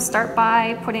start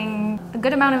by putting a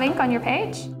good amount of ink on your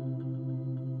page.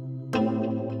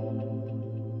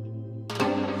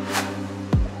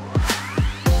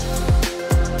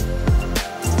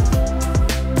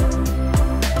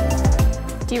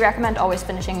 Do you recommend always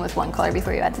finishing with one color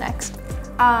before you add the next?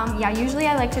 Yeah, usually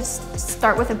I like to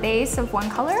start with a base of one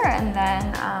color, and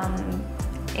then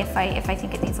if I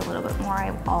think it needs a little bit more,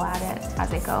 I'll add it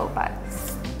as I go. But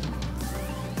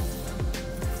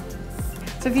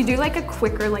so if you do like a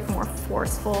quicker, like more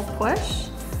forceful push.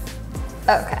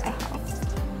 Okay.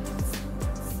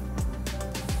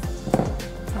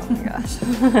 Oh my gosh.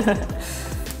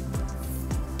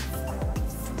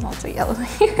 Lots of yellow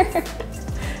here.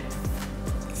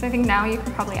 So I think now you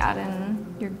can probably add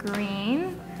in your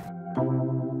green.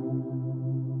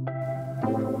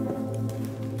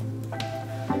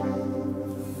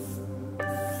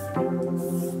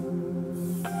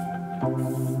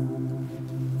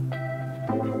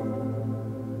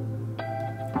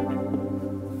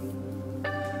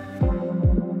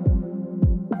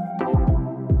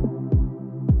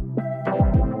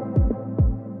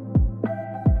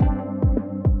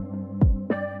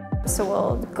 So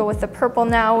we'll go with the purple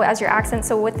now as your accent.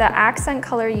 So with the accent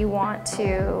color, you want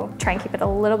to try and keep it a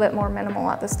little bit more minimal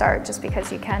at the start, just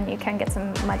because you can get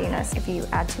some muddiness if you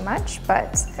add too much.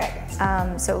 But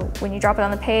so when you drop it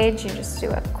on the page, you just do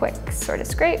a quick sort of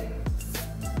scrape.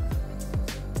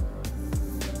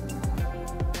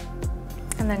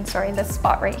 And then, sorry, this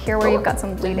spot right here where you've got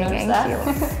some bleeding ink.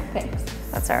 Thanks.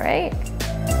 That's all right.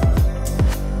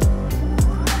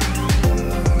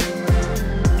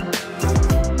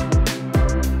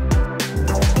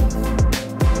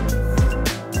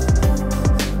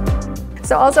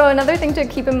 So also another thing to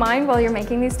keep in mind while you're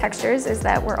making these textures is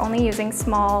that we're only using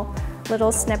small little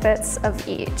snippets of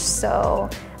each. So,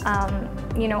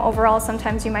 you know, overall,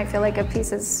 sometimes you might feel like a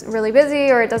piece is really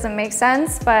busy or it doesn't make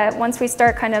sense, but once we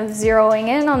start kind of zeroing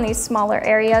in on these smaller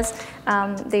areas,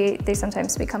 they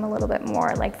sometimes become a little bit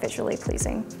more like visually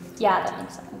pleasing. Yeah, that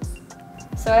makes sense.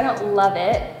 So I don't love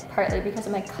it, partly because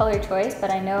of my color choice,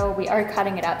 but I know we are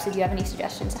cutting it up, so do you have any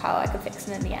suggestions how I could fix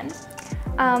it in the end?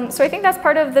 So I think that's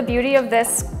part of the beauty of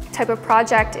this type of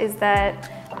project is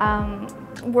that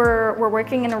we're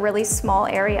working in a really small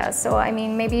area. So I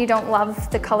mean, maybe you don't love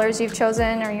the colors you've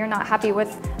chosen or you're not happy with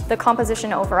the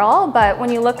composition overall, but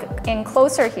when you look in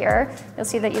closer here, you'll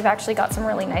see that you've actually got some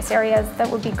really nice areas that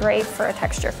would be great for a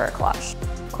texture for a collage.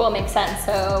 Cool, makes sense.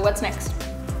 So what's next?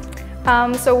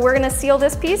 So we're gonna seal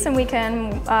this piece and we can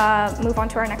move on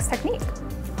to our next technique.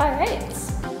 All right.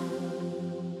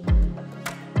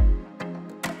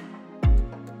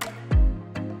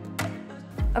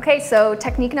 Okay, so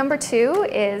technique number 2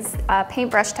 is a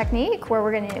paintbrush technique where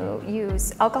we're going to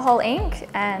use alcohol ink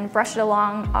and brush it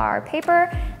along our paper,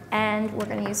 and we're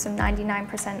going to use some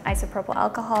 99% isopropyl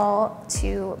alcohol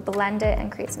to blend it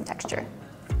and create some texture.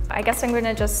 I guess I'm going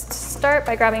to just start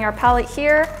by grabbing our palette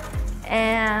here,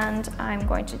 and I'm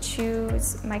going to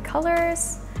choose my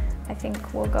colors. I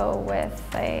think we'll go with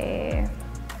a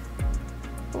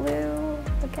blue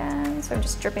again, so I'm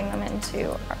just dripping them into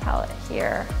our palette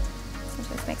here.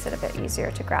 It just makes it a bit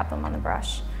easier to grab them on the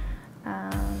brush.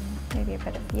 Maybe a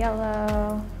bit of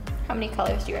yellow. How many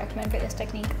colors do you recommend for this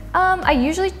technique? I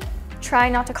usually try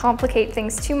not to complicate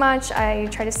things too much. I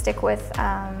try to stick with,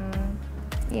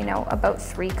 you know, about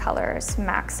 3 colors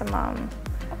maximum.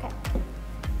 Okay.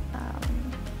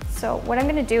 So what I'm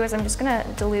gonna do is I'm just gonna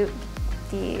dilute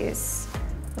these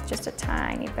with just a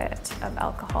tiny bit of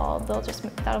alcohol.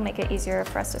 That'll make it easier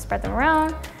for us to spread them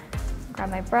around. Grab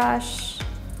my brush.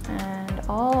 And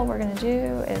all we're gonna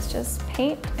do is just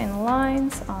paint in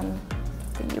lines on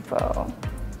the yupo.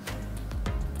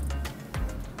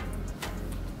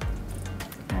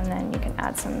 And then you can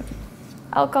add some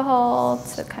alcohol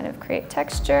to kind of create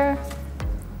texture.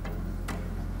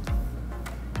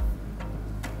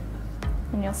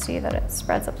 And you'll see that it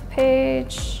spreads up the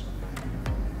page.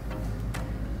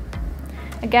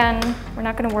 Again, we're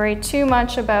not gonna worry too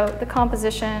much about the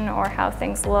composition or how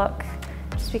things look,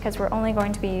 because we're only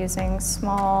going to be using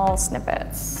small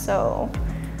snippets. So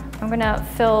I'm gonna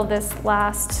fill this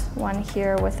last one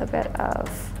here with a bit of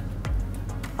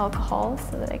alcohol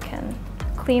so that I can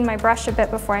clean my brush a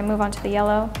bit before I move on to the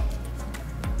yellow.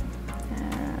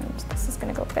 And this is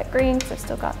gonna go a bit green because I've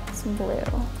still got some blue.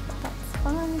 That's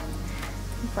fine.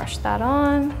 Brush that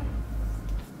on.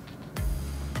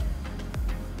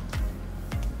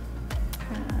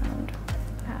 And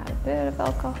add a bit of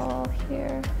alcohol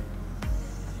here.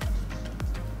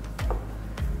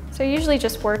 So I usually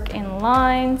just work in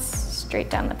lines straight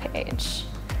down the page.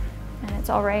 And it's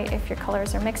all right if your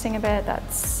colors are mixing a bit.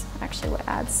 That's actually what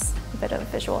adds a bit of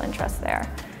visual interest there.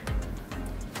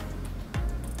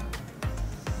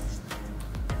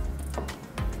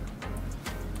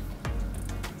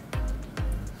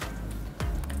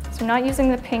 So I'm not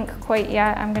using the pink quite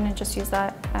yet. I'm gonna just use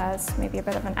that as maybe a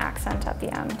bit of an accent at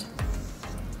the end.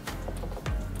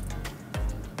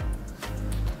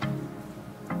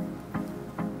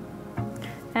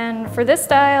 And for this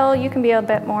style, you can be a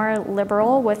bit more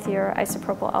liberal with your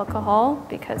isopropyl alcohol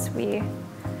because we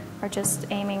are just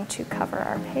aiming to cover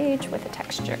our page with a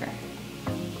texture.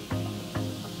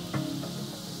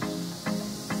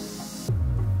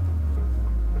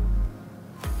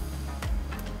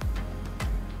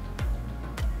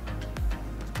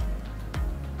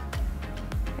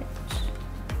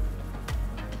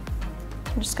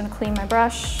 I'm just going to clean my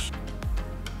brush.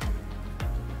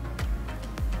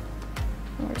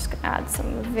 We're just going to add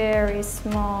some very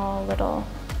small little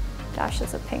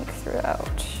dashes of pink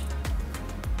throughout.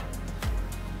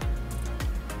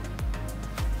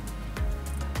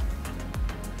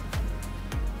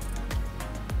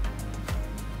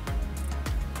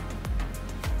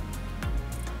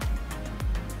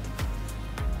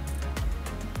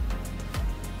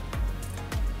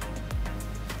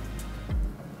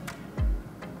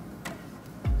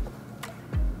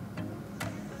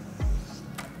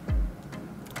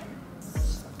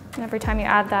 And every time you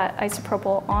add that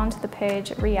isopropyl onto the page,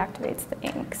 it reactivates the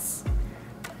inks.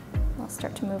 They'll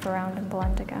start to move around and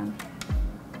blend again.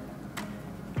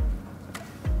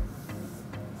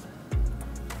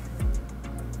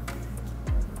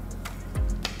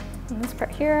 And this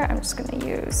part here, I'm just going to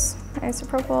use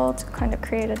isopropyl to kind of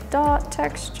create a dot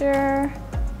texture.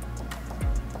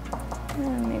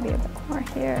 And maybe a bit more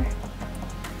here.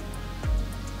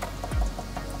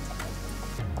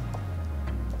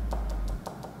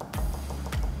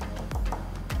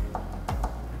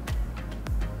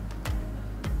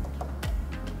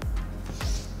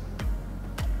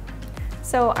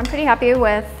 So I'm pretty happy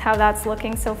with how that's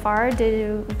looking so far.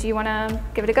 Do you want to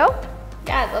give it a go?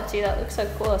 Yeah, I'd love to. That looks so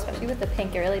cool, especially with the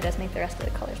pink. It really does make the rest of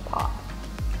the colors pop.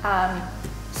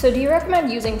 So do you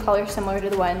recommend using colors similar to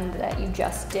the one that you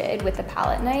just did with the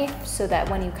palette knife so that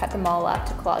when you cut them all up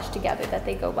to collage together that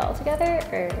they go well together,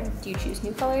 or do you choose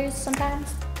new colors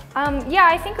sometimes? Yeah,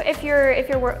 I think if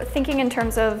you're thinking in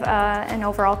terms of an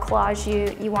overall collage,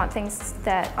 you want things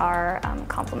that are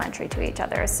complementary to each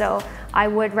other. So I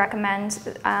would recommend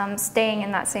staying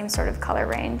in that same sort of color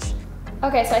range.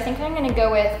 Okay, so I think I'm gonna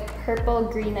go with purple,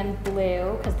 green, and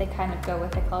blue because they kind of go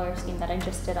with the color scheme that I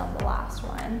just did on the last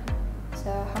one.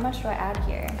 So how much do I add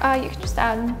here? You can just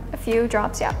add a few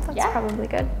drops, yeah, that's probably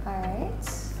good. All right,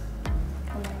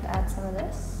 I'm going to add some of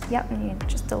this. Yep, and you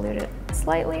just dilute it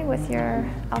slightly with your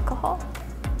alcohol.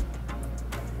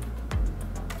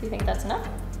 Do you think that's enough?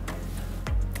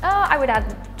 I would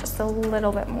add just a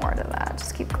little bit more to that,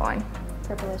 just keep going.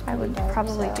 Purple is I would dark,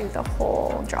 probably do the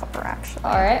whole dropper actually.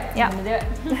 All right, yeah. I'm gonna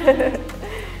do it.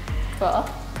 Cool.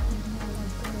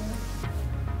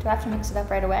 Do I have to mix it up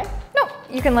right away? No,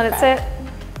 you can let it sit.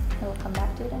 We'll come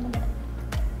back to it in a minute.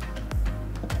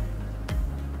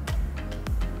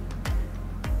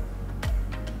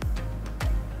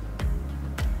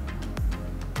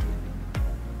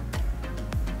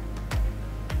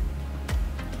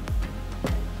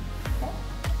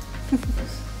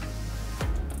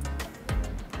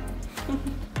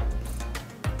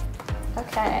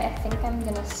 Okay, I think I'm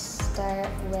gonna start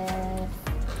with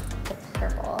the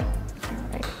purple. All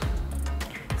right.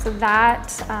 So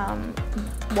that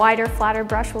wider, flatter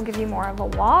brush will give you more of a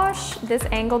wash. This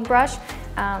angled brush,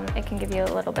 it can give you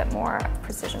a little bit more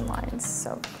precision lines.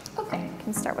 So okay, you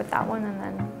can start with that one and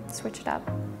then switch it up.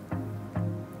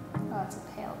 Oh, it's a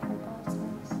pale purple, that's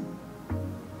nice.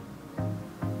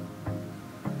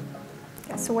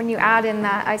 Yeah, so when you add in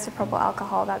that isopropyl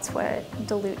alcohol, that's what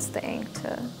dilutes the ink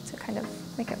to kind of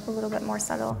make it a little bit more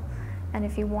subtle. And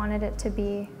if you wanted it to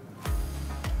be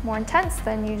more intense,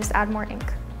 then you just add more ink.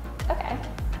 Okay.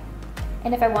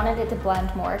 And if I wanted it to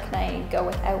blend more, can I go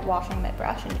without washing my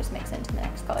brush and just mix it into the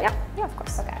next color? Yeah, yeah, of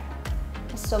course. Okay.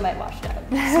 I still might wash it out.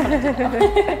 Just wanted to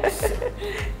know.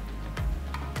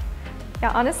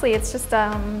 Yeah, honestly, it's just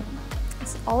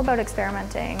it's all about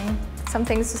experimenting. Some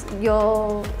things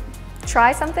you'll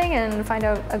try something and find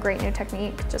out a great new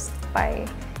technique just by,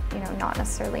 not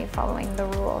necessarily following the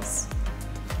rules.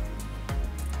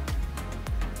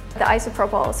 The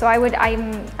isopropyl, so I would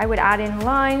add in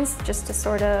lines just to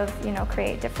sort of,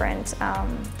 create different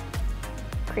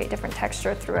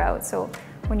texture throughout. So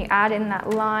when you add in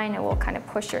that line, it will kind of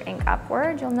push your ink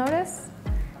upward, you'll notice.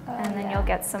 And then you'll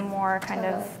get some more kind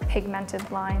of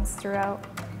pigmented lines throughout.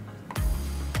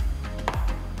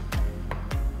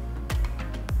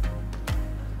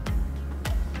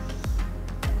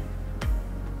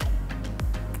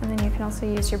 And then you can also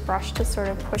use your brush to sort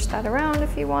of push that around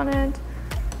if you wanted.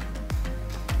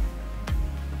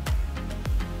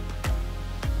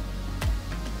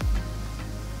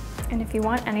 And if you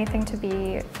want anything to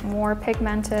be more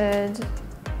pigmented,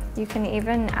 you can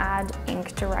even add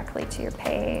ink directly to your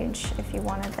page if you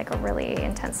wanted like a really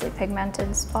intensely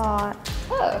pigmented spot.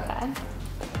 Oh, okay.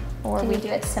 Or can we do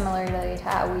it similarly to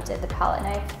how we did the palette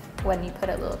knife when you put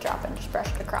a little drop and just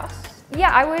brush it across? Yeah,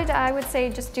 I would say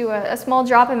just do a small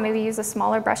drop and maybe use a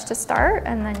smaller brush to start,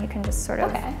 and then you can just sort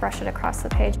of brush it across the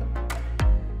page.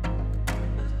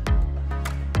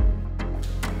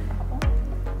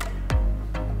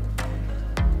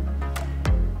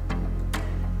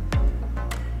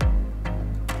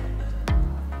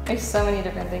 There's so many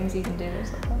different things you can do.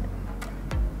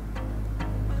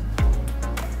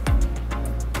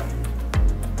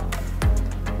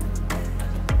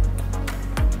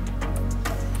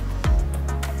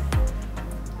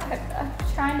 I'm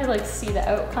trying to like see the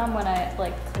outcome when I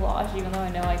like collage, even though I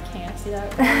know I can't see the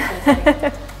outcome. So it's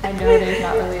like, I know there's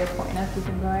not really a point of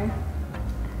keeping going.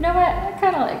 You know what? I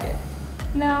kind of like it.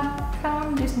 No, I kind of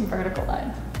want to do some vertical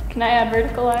lines. Can I add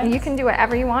vertical lines? You can do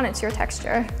whatever you want. It's your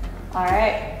texture. All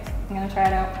right, I'm gonna try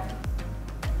it out.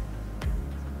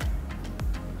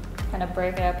 kind of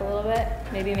break it up a little bit.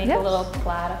 Maybe make a little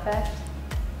plaid effect.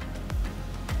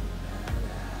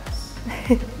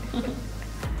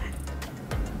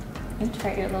 And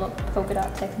try your little polka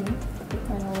dot technique. Make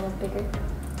mine a little bigger.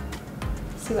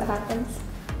 See what happens.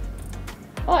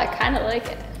 Oh, I kind of like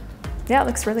it. Yeah, it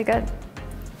looks really good.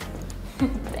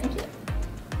 Thank you.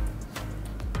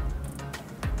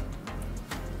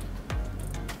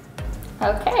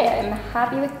 Okay, I'm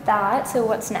happy with that. So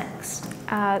what's next?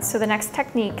 So the next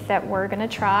technique that we're gonna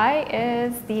try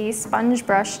is the sponge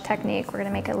brush technique. We're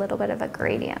gonna make a little bit of a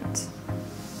gradient.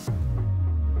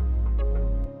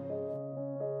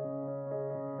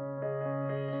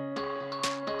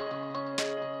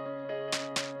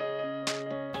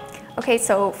 Okay,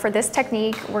 so for this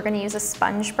technique, we're gonna use a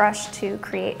sponge brush to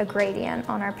create a gradient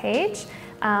on our page.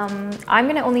 I'm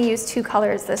gonna only use 2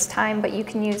 colors this time, but you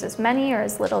can use as many or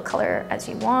as little color as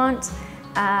you want.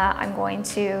 I'm going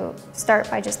to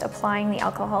start by just applying the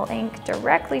alcohol ink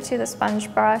directly to the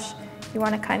sponge brush. You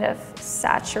wanna kind of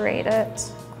saturate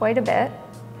it quite a bit.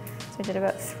 So I did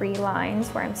about 3 lines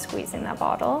where I'm squeezing that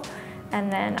bottle. And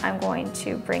then I'm going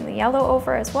to bring the yellow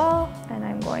over as well, and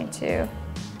I'm going to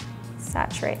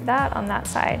saturate that on that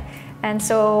side. And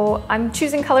so I'm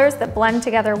choosing colors that blend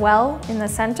together well in the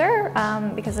center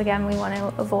because again, we want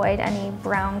to avoid any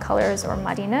brown colors or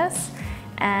muddiness.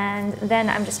 And then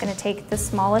I'm just going to take the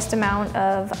smallest amount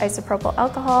of isopropyl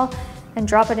alcohol and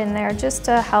drop it in there just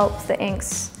to help the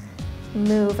inks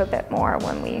move a bit more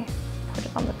when we put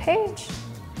it on the page.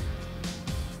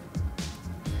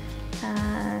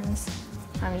 And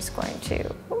I'm just going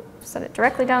to set it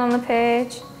directly down on the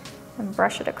page and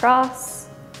brush it across.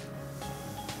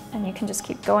 And you can just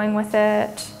keep going with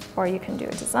it, or you can do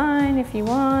a design if you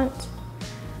want.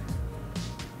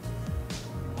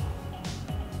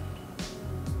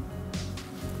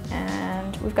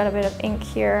 And we've got a bit of ink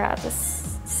here at the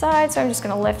side, so I'm just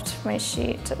gonna lift my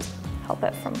sheet to help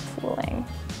it from pooling.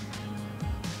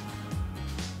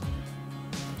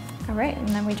 All right, and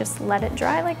then we just let it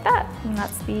dry like that, and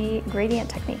that's the gradient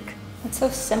technique. It's so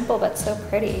simple, but so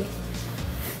pretty.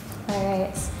 All right,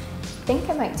 I think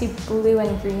I might do blue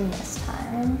and green this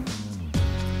time.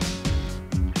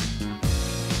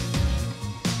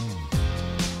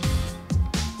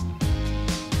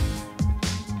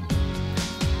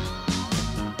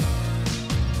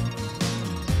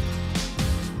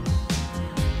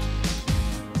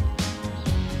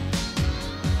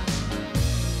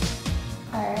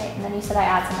 All right, and then you said I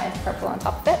add some isopropyl on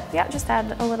top of it? Yeah, just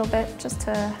add a little bit just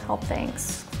to help the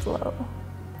inks flow.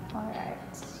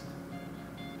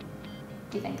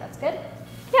 Do you think that's good?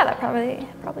 Yeah, that probably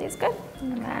is good.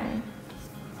 And then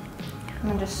I'm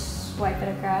gonna just swipe it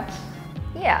across.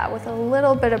 Yeah, with a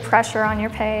little bit of pressure on your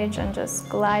page and just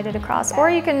glide it across. Or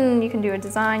you can do a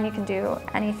design, you can do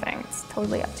anything. It's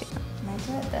totally up to you. I might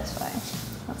do it this way.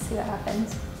 Let's see what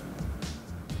happens.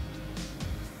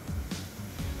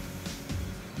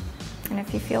 And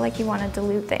if you feel like you want to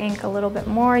dilute the ink a little bit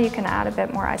more, you can add a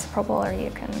bit more isopropyl, or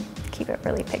you can keep it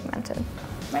really pigmented.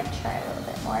 Might try a little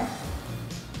bit more.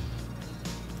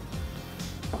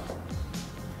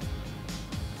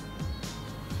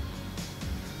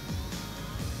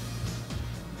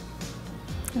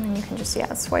 And then you can just,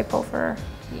 swipe over,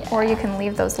 or you can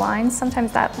leave those lines.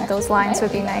 Sometimes those lines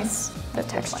would be nice, the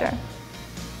texture.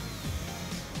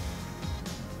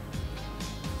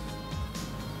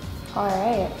 All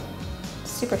right,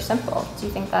 super simple. Do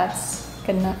you think that's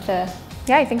good enough to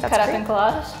Yeah, I think that's cut great. up in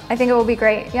collage? I think it will be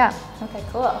great, yeah. Okay,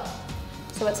 cool.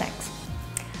 So what's next?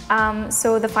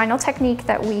 So the final technique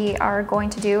that we are going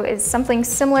to do is something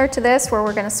similar to this, where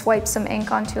we're going to swipe some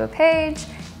ink onto a page,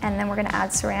 and then we're going to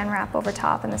add saran wrap over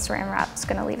top, and the saran wrap is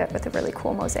going to leave it with a really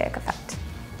cool mosaic effect.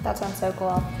 That sounds so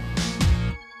cool.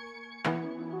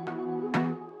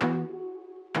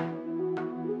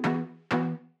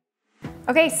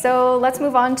 Okay, so let's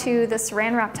move on to the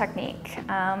saran wrap technique.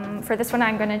 For this one,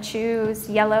 I'm going to choose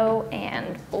yellow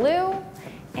and blue,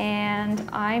 and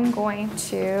I'm going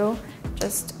to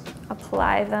just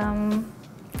apply them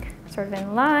sort of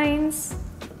in lines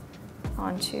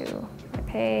onto my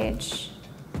page.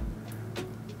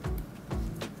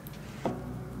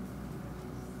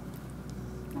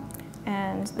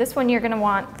 And this one, you're going to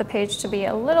want the page to be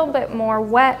a little bit more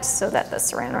wet so that the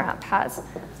saran wrap has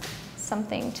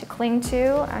something to cling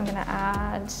to. I'm going to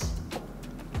add,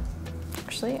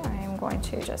 actually, I am going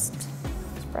to just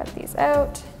spread these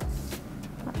out.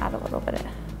 I'll add a little bit of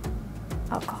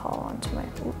alcohol onto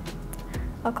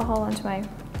my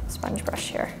sponge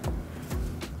brush here.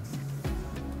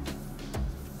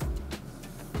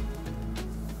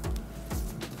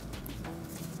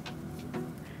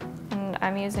 And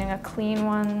I'm using a clean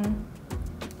one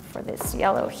for this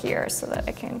yellow here so that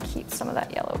I can keep some of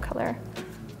that yellow color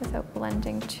without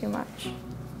blending too much.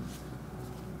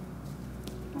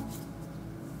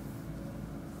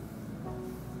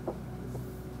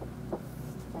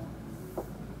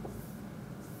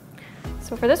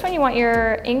 So for this one, you want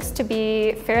your inks to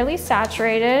be fairly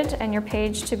saturated and your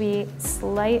page to be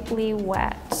slightly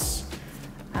wet.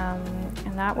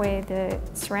 And that way the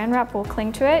saran wrap will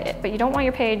cling to it, but you don't want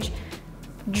your page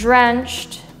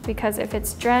drenched, because if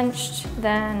it's drenched,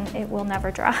 then it will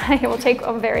never dry. It will take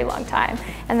a very long time.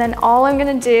 And then all I'm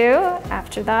gonna do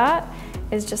after that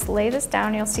is just lay this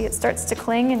down. You'll see it starts to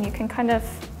cling, and you can kind of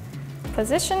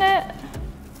position it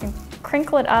and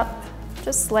crinkle it up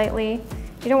just slightly.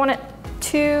 You don't want it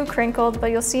too crinkled, but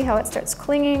you'll see how it starts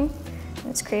clinging, and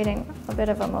it's creating a bit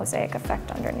of a mosaic effect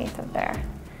underneath of there.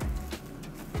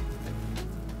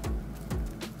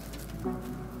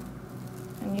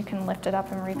 And you can lift it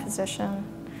up and reposition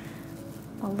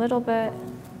a little bit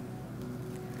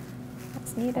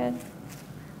that's needed.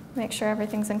 Make sure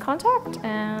everything's in contact,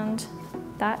 and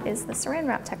that is the saran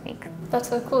wrap technique. That's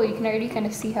so cool. You can already kind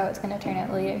of see how it's going to turn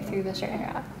out later through the saran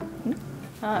wrap.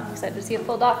 Mm-hmm. I'm excited to see it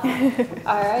pulled off.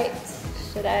 All right,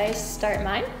 should I start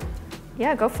mine?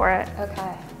 Yeah, go for it. Okay,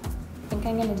 I think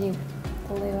I'm going to do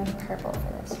blue and purple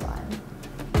for this one.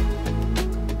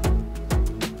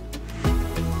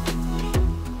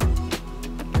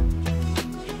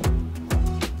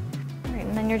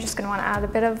 You're just going to want to add a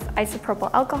bit of isopropyl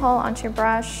alcohol onto your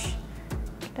brush.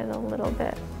 Get it a little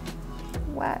bit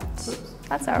wet. Oops.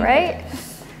 That's all right.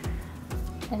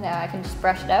 And now I can just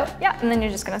brush it out? Yeah, and then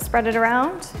you're just going to spread it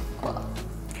around. Cool.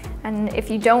 And if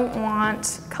you don't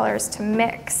want colors to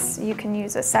mix, you can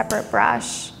use a separate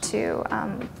brush to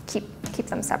keep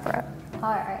them separate.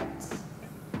 All right.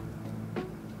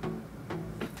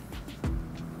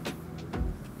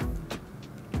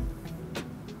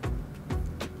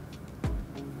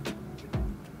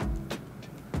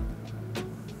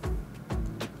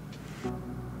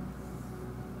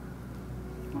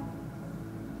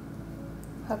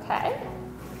 Okay,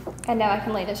 and now I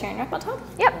can lay the saran wrap on top?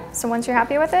 Yep, so once you're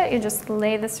happy with it, you just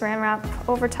lay the saran wrap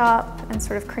over top and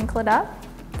sort of crinkle it up.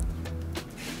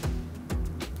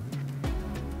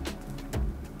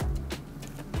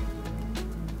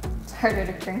 It's harder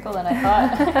to crinkle than I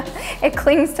thought. It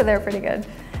clings to there pretty good,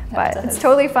 but it's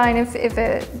totally fine if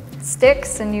it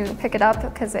sticks and you pick it up,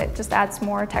 because it just adds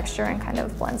more texture and kind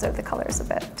of blends out the colors a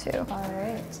bit too. All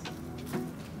right.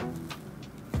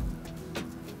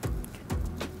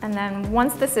 And then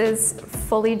once this is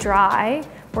fully dry,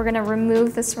 we're gonna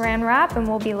remove the saran wrap and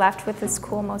we'll be left with this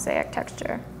cool mosaic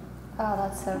texture. Oh,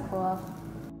 that's so cool.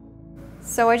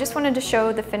 So I just wanted to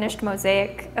show the finished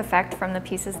mosaic effect from the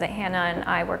pieces that Hannah and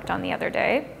I worked on the other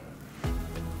day.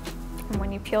 And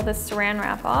when you peel this saran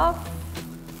wrap off,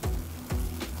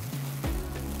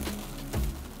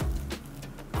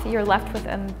 you're left with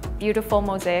a beautiful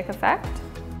mosaic effect.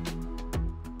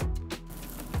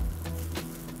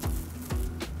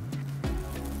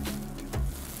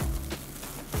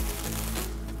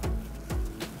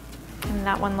 And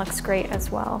that one looks great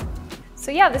as well. So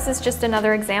yeah, this is just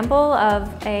another example of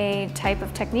a type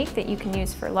of technique that you can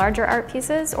use for larger art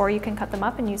pieces, or you can cut them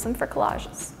up and use them for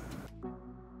collages.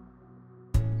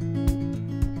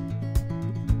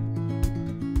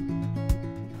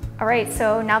 All right,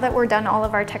 so now that we're done all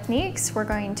of our techniques, we're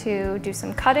going to do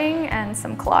some cutting and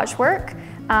some collage work.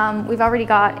 We've already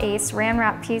got a saran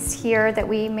wrap piece here that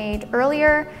we made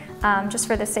earlier. Just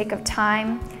for the sake of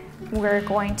time, we're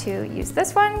going to use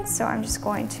this one. So I'm just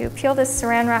going to peel this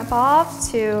saran wrap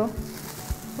off to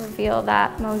reveal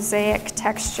that mosaic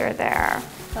texture there.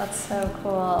 That's so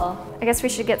cool. I guess we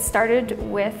should get started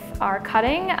with our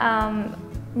cutting.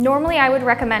 Normally I would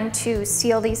recommend to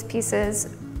seal these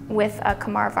pieces with a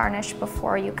Kamar varnish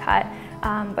before you cut.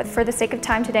 But for the sake of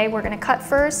time today, we're gonna cut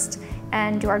first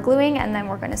and do our gluing, and then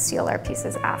we're gonna seal our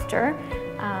pieces after.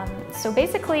 So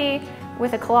basically,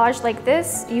 with a collage like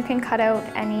this, you can cut out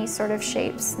any sort of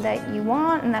shapes that you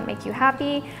want and that make you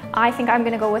happy. I think I'm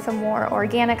gonna go with a more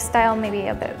organic style, maybe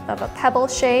a bit of a pebble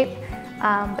shape,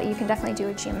 but you can definitely do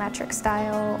a geometric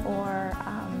style or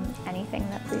anything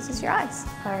that pleases your eyes.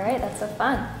 All right, that's so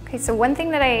fun. Okay, so one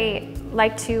thing that I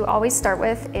like to always start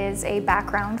with is a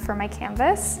background for my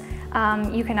canvas.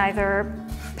 You can either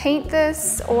paint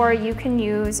this, or you can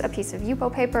use a piece of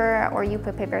yupo paper or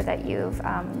yupo paper that you've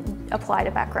applied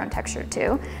a background texture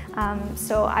to.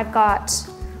 So I've got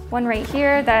one right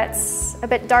here that's a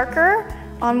bit darker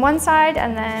on one side,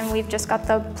 and then we've just got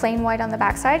the plain white on the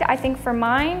back side. I think for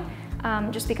mine,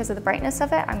 just because of the brightness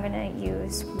of it, I'm gonna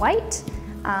use white.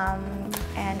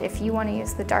 And if you want to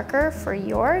use the darker for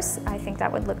yours, I think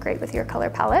that would look great with your color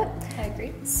palette. I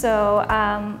agree. So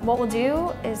what we'll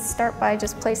do is start by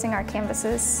just placing our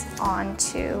canvases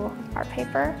onto our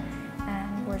paper,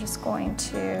 and we're just going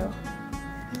to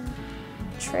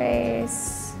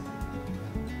trace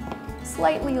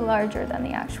slightly larger than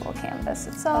the actual canvas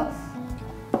itself.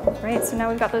 Right, so now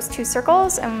we've got those 2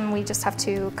 circles and we just have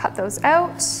to cut those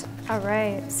out. All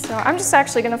right, so I'm just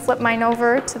actually gonna flip mine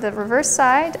over to the reverse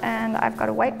side, and I've got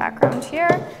a white background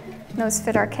here. Those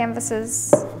fit our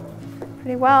canvases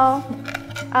pretty well.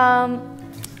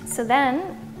 So then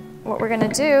what we're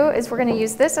gonna do is we're gonna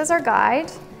use this as our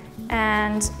guide,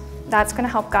 and that's gonna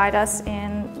help guide us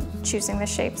in choosing the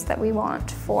shapes that we want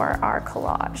for our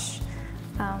collage.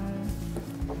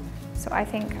 So I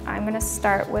think I'm gonna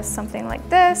start with something like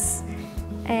this,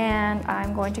 and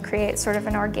I'm going to create sort of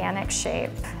an organic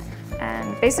shape.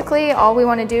 And basically all we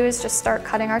wanna do is just start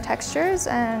cutting our textures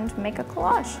and make a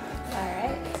collage. All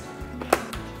right.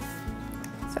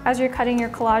 So as you're cutting your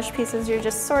collage pieces, you're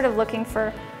just sort of looking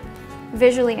for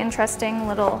visually interesting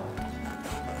little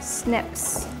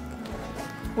snips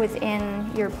within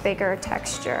your bigger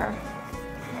texture.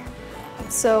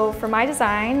 So for my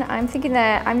design, I'm thinking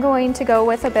that I'm going to go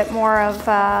with a bit more of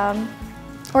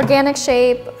organic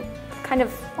shape, kind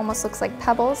of almost looks like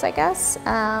pebbles, I guess.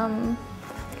 And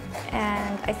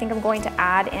I think I'm going to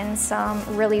add in some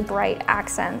really bright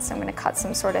accents. I'm going to cut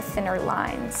some sort of thinner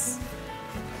lines.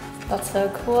 That's so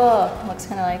cool. Looks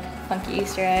kind of like funky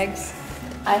Easter eggs.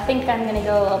 I think I'm going to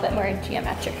go a little bit more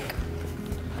geometric.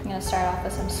 I'm going to start off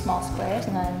with some small squares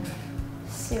and then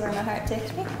see where my heart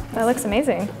takes me. That looks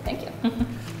amazing. Thank you.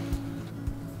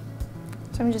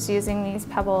 So I'm just using these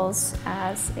pebbles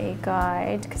as a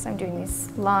guide because I'm doing these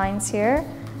lines here,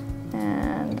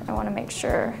 and I want to make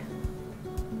sure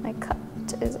my cut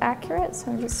is accurate.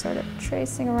 So I'm just sort of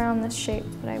tracing around the shape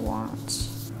that I want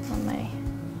on my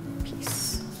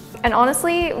piece. And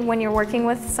honestly, when you're working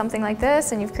with something like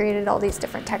this and you've created all these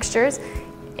different textures,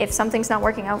 if something's not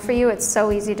working out for you, it's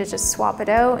so easy to just swap it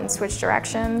out and switch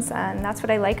directions. And that's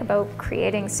what I like about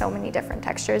creating so many different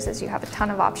textures, is you have a ton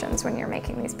of options when you're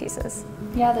making these pieces.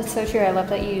 Yeah, that's so true. I love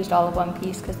that you used all of one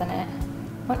piece because then it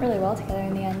went really well together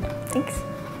in the end. Thanks.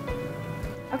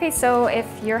 Okay, so if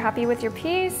you're happy with your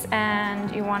piece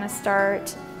and you want to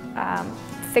start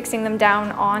fixing them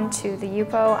down onto the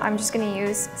yupo, I'm just going to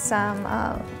use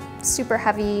some super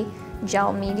heavy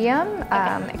gel medium.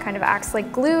 It kind of acts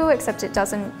like glue, except it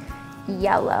doesn't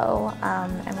yellow.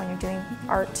 And when you're doing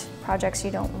art projects, you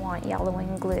don't want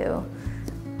yellowing glue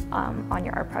on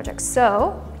your art projects.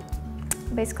 So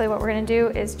basically what we're going to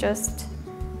do is just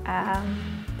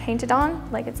paint it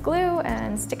on like it's glue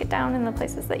and stick it down in the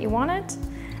places that you want it.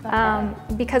 Okay.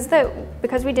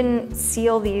 Because we didn't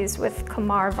seal these with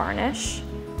Kamar varnish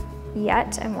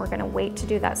yet, and we're going to wait to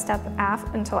do that step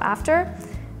until after,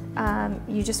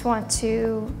 you just want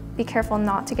to be careful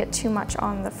not to get too much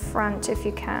on the front if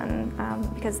you can,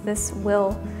 because this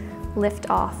will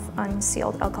lift off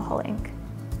unsealed alcohol ink.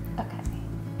 Okay.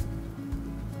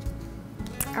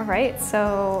 All right,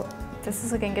 so this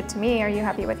is looking good to me. Are you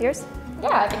happy with yours?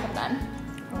 Yeah, I think I'm done.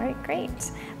 All right,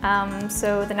 great.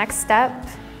 So the next step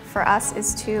for us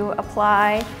is to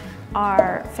apply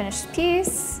our finished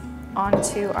piece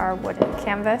onto our wooden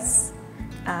canvas.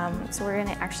 So we're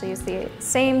going to actually use the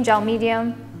same gel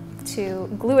medium to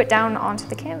glue it down onto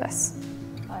the canvas.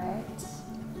 All right.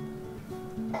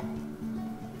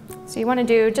 So you want to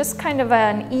do just kind of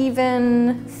an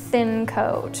even, thin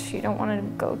coat. You don't want to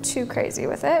go too crazy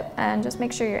with it, and just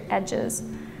make sure your edges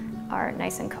are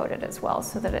nice and coated as well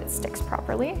so that it sticks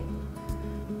properly.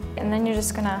 And then you're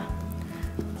just going to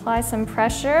apply some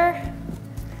pressure.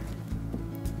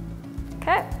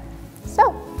 Okay,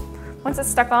 so once it's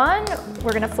stuck on,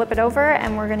 we're gonna flip it over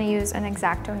and we're gonna use an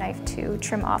X-Acto knife to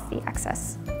trim off the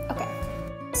excess. Okay.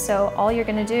 So all you're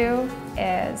gonna do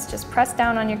is just press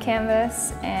down on your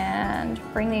canvas and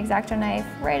bring the X-Acto knife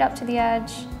right up to the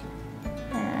edge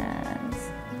and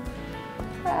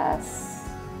press.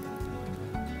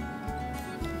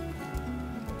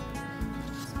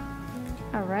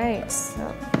 All right,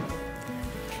 so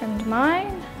trimmed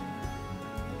mine.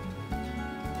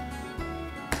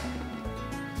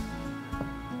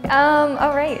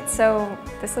 All right, so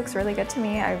this looks really good to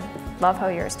me. I love how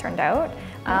yours turned out.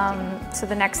 So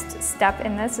the next step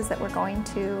in this is that we're going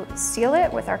to seal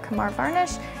it with our Kamar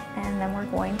varnish, and then we're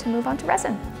going to move on to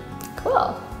resin.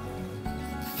 Cool.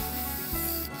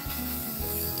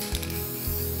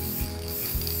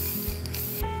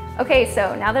 Okay,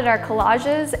 so now that our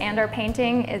collages and our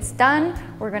painting is done,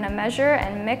 we're gonna measure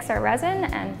and mix our resin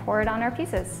and pour it on our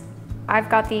pieces. I've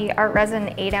got the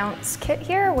ArtResin 8-ounce kit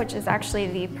here, which is actually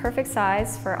the perfect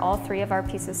size for all 3 of our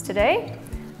pieces today.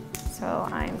 So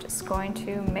I'm just going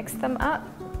to mix them up.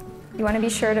 You want to be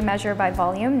sure to measure by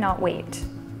volume, not weight.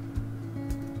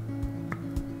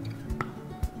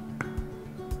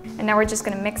 And now we're just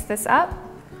going to mix this up.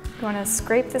 You want to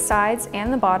scrape the sides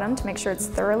and the bottom to make sure it's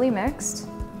thoroughly mixed.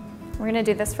 We're going to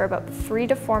do this for about 3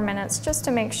 to 4 minutes just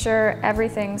to make sure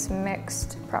everything's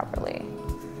mixed properly.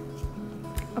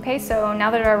 Okay, so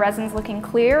now that our resin's looking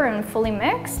clear and fully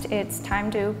mixed, it's time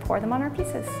to pour them on our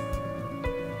pieces.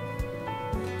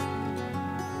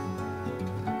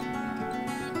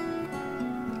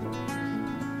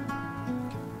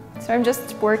 So I'm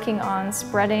just working on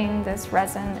spreading this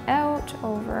resin out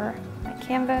over my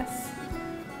canvas.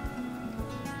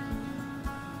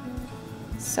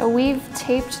 So we've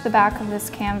taped the back of this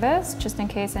canvas just in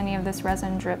case any of this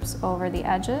resin drips over the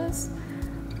edges.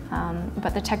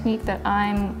 But the technique that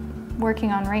I'm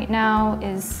working on right now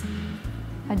is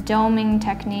a doming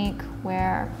technique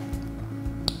where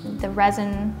the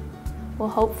resin will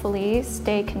hopefully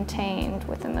stay contained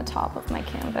within the top of my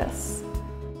canvas.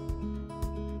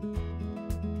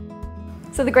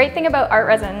 So the great thing about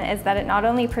ArtResin is that it not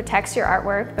only protects your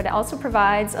artwork, but it also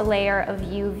provides a layer of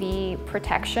UV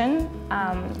protection.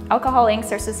 Alcohol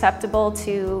inks are susceptible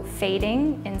to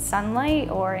fading in sunlight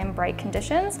or in bright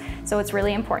conditions, so it's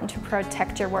really important to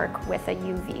protect your work with a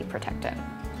UV protectant.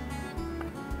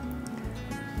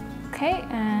 Okay,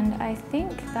 and I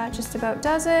think that just about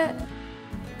does it.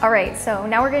 All right, so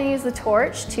now we're going to use the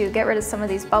torch to get rid of some of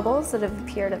these bubbles that have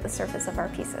appeared at the surface of our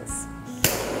pieces.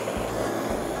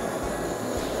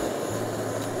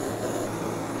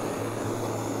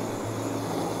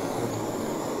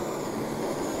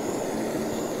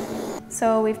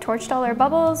 So we've torched all our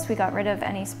bubbles, we got rid of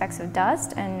any specks of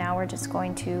dust, and now we're just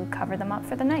going to cover them up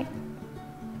for the night.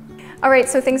 All right,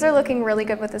 so things are looking really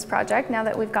good with this project. Now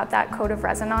that we've got that coat of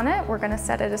resin on it, we're gonna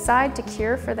set it aside to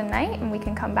cure for the night, and we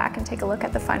can come back and take a look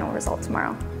at the final result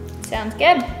tomorrow. Sounds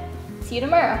good. See you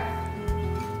tomorrow.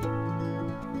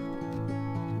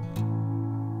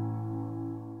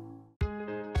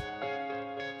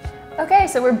 Okay,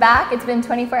 so we're back. It's been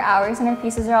 24 hours and our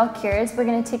pieces are all cured. So we're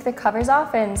gonna take the covers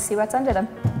off and see what's under them.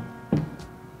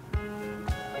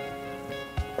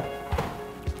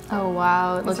 Oh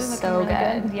wow, it looks so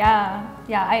good. Yeah,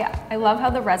 I love how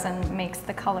the resin makes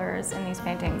the colors in these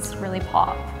paintings really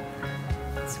pop.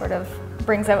 It sort of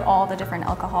brings out all the different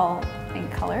alcohol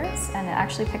ink colors, and it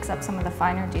actually picks up some of the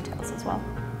finer details as well.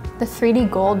 The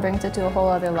 3D gold brings it to a whole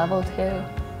other level too.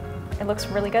 It looks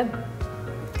really good.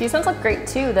 These ones look great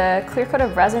too. The clear coat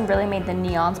of resin really made the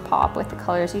neons pop with the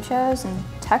colors you chose, and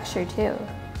texture too.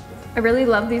 I really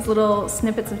love these little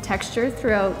snippets of texture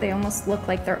throughout. They almost look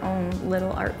like their own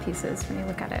little art pieces when you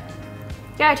look at it.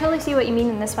 Yeah, I totally see what you mean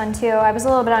in this one too. I was a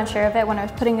little bit unsure of it when I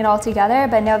was putting it all together,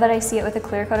 but now that I see it with a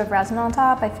clear coat of resin on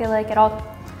top, I feel like it all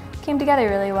came together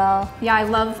really well. Yeah, I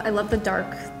love the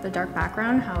dark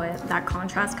background, how that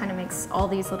contrast kind of makes all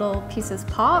these little pieces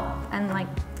pop, and like,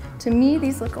 to me,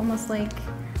 these look almost like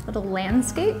little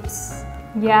landscapes.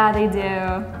 Yeah, they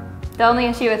do. The only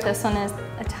issue with this one is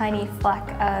a tiny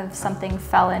fleck of something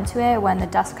fell into it when the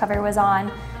dust cover was on,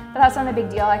 but that's not a big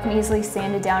deal. I can easily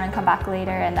sand it down and come back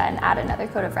later and then add another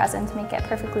coat of resin to make it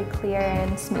perfectly clear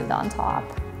and smooth on top.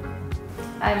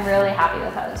 I'm really happy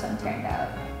with how this one turned out.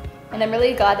 And I'm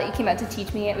really glad that you came out to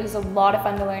teach me. It was a lot of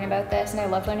fun to learn about this, and I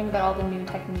love learning about all the new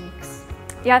techniques.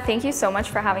 Yeah, thank you so much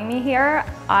for having me here.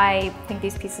 I think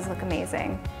these pieces look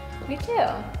amazing. Me too.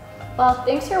 Well,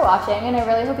 thanks for watching, and I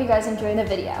really hope you guys enjoyed the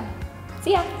video.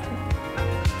 See ya!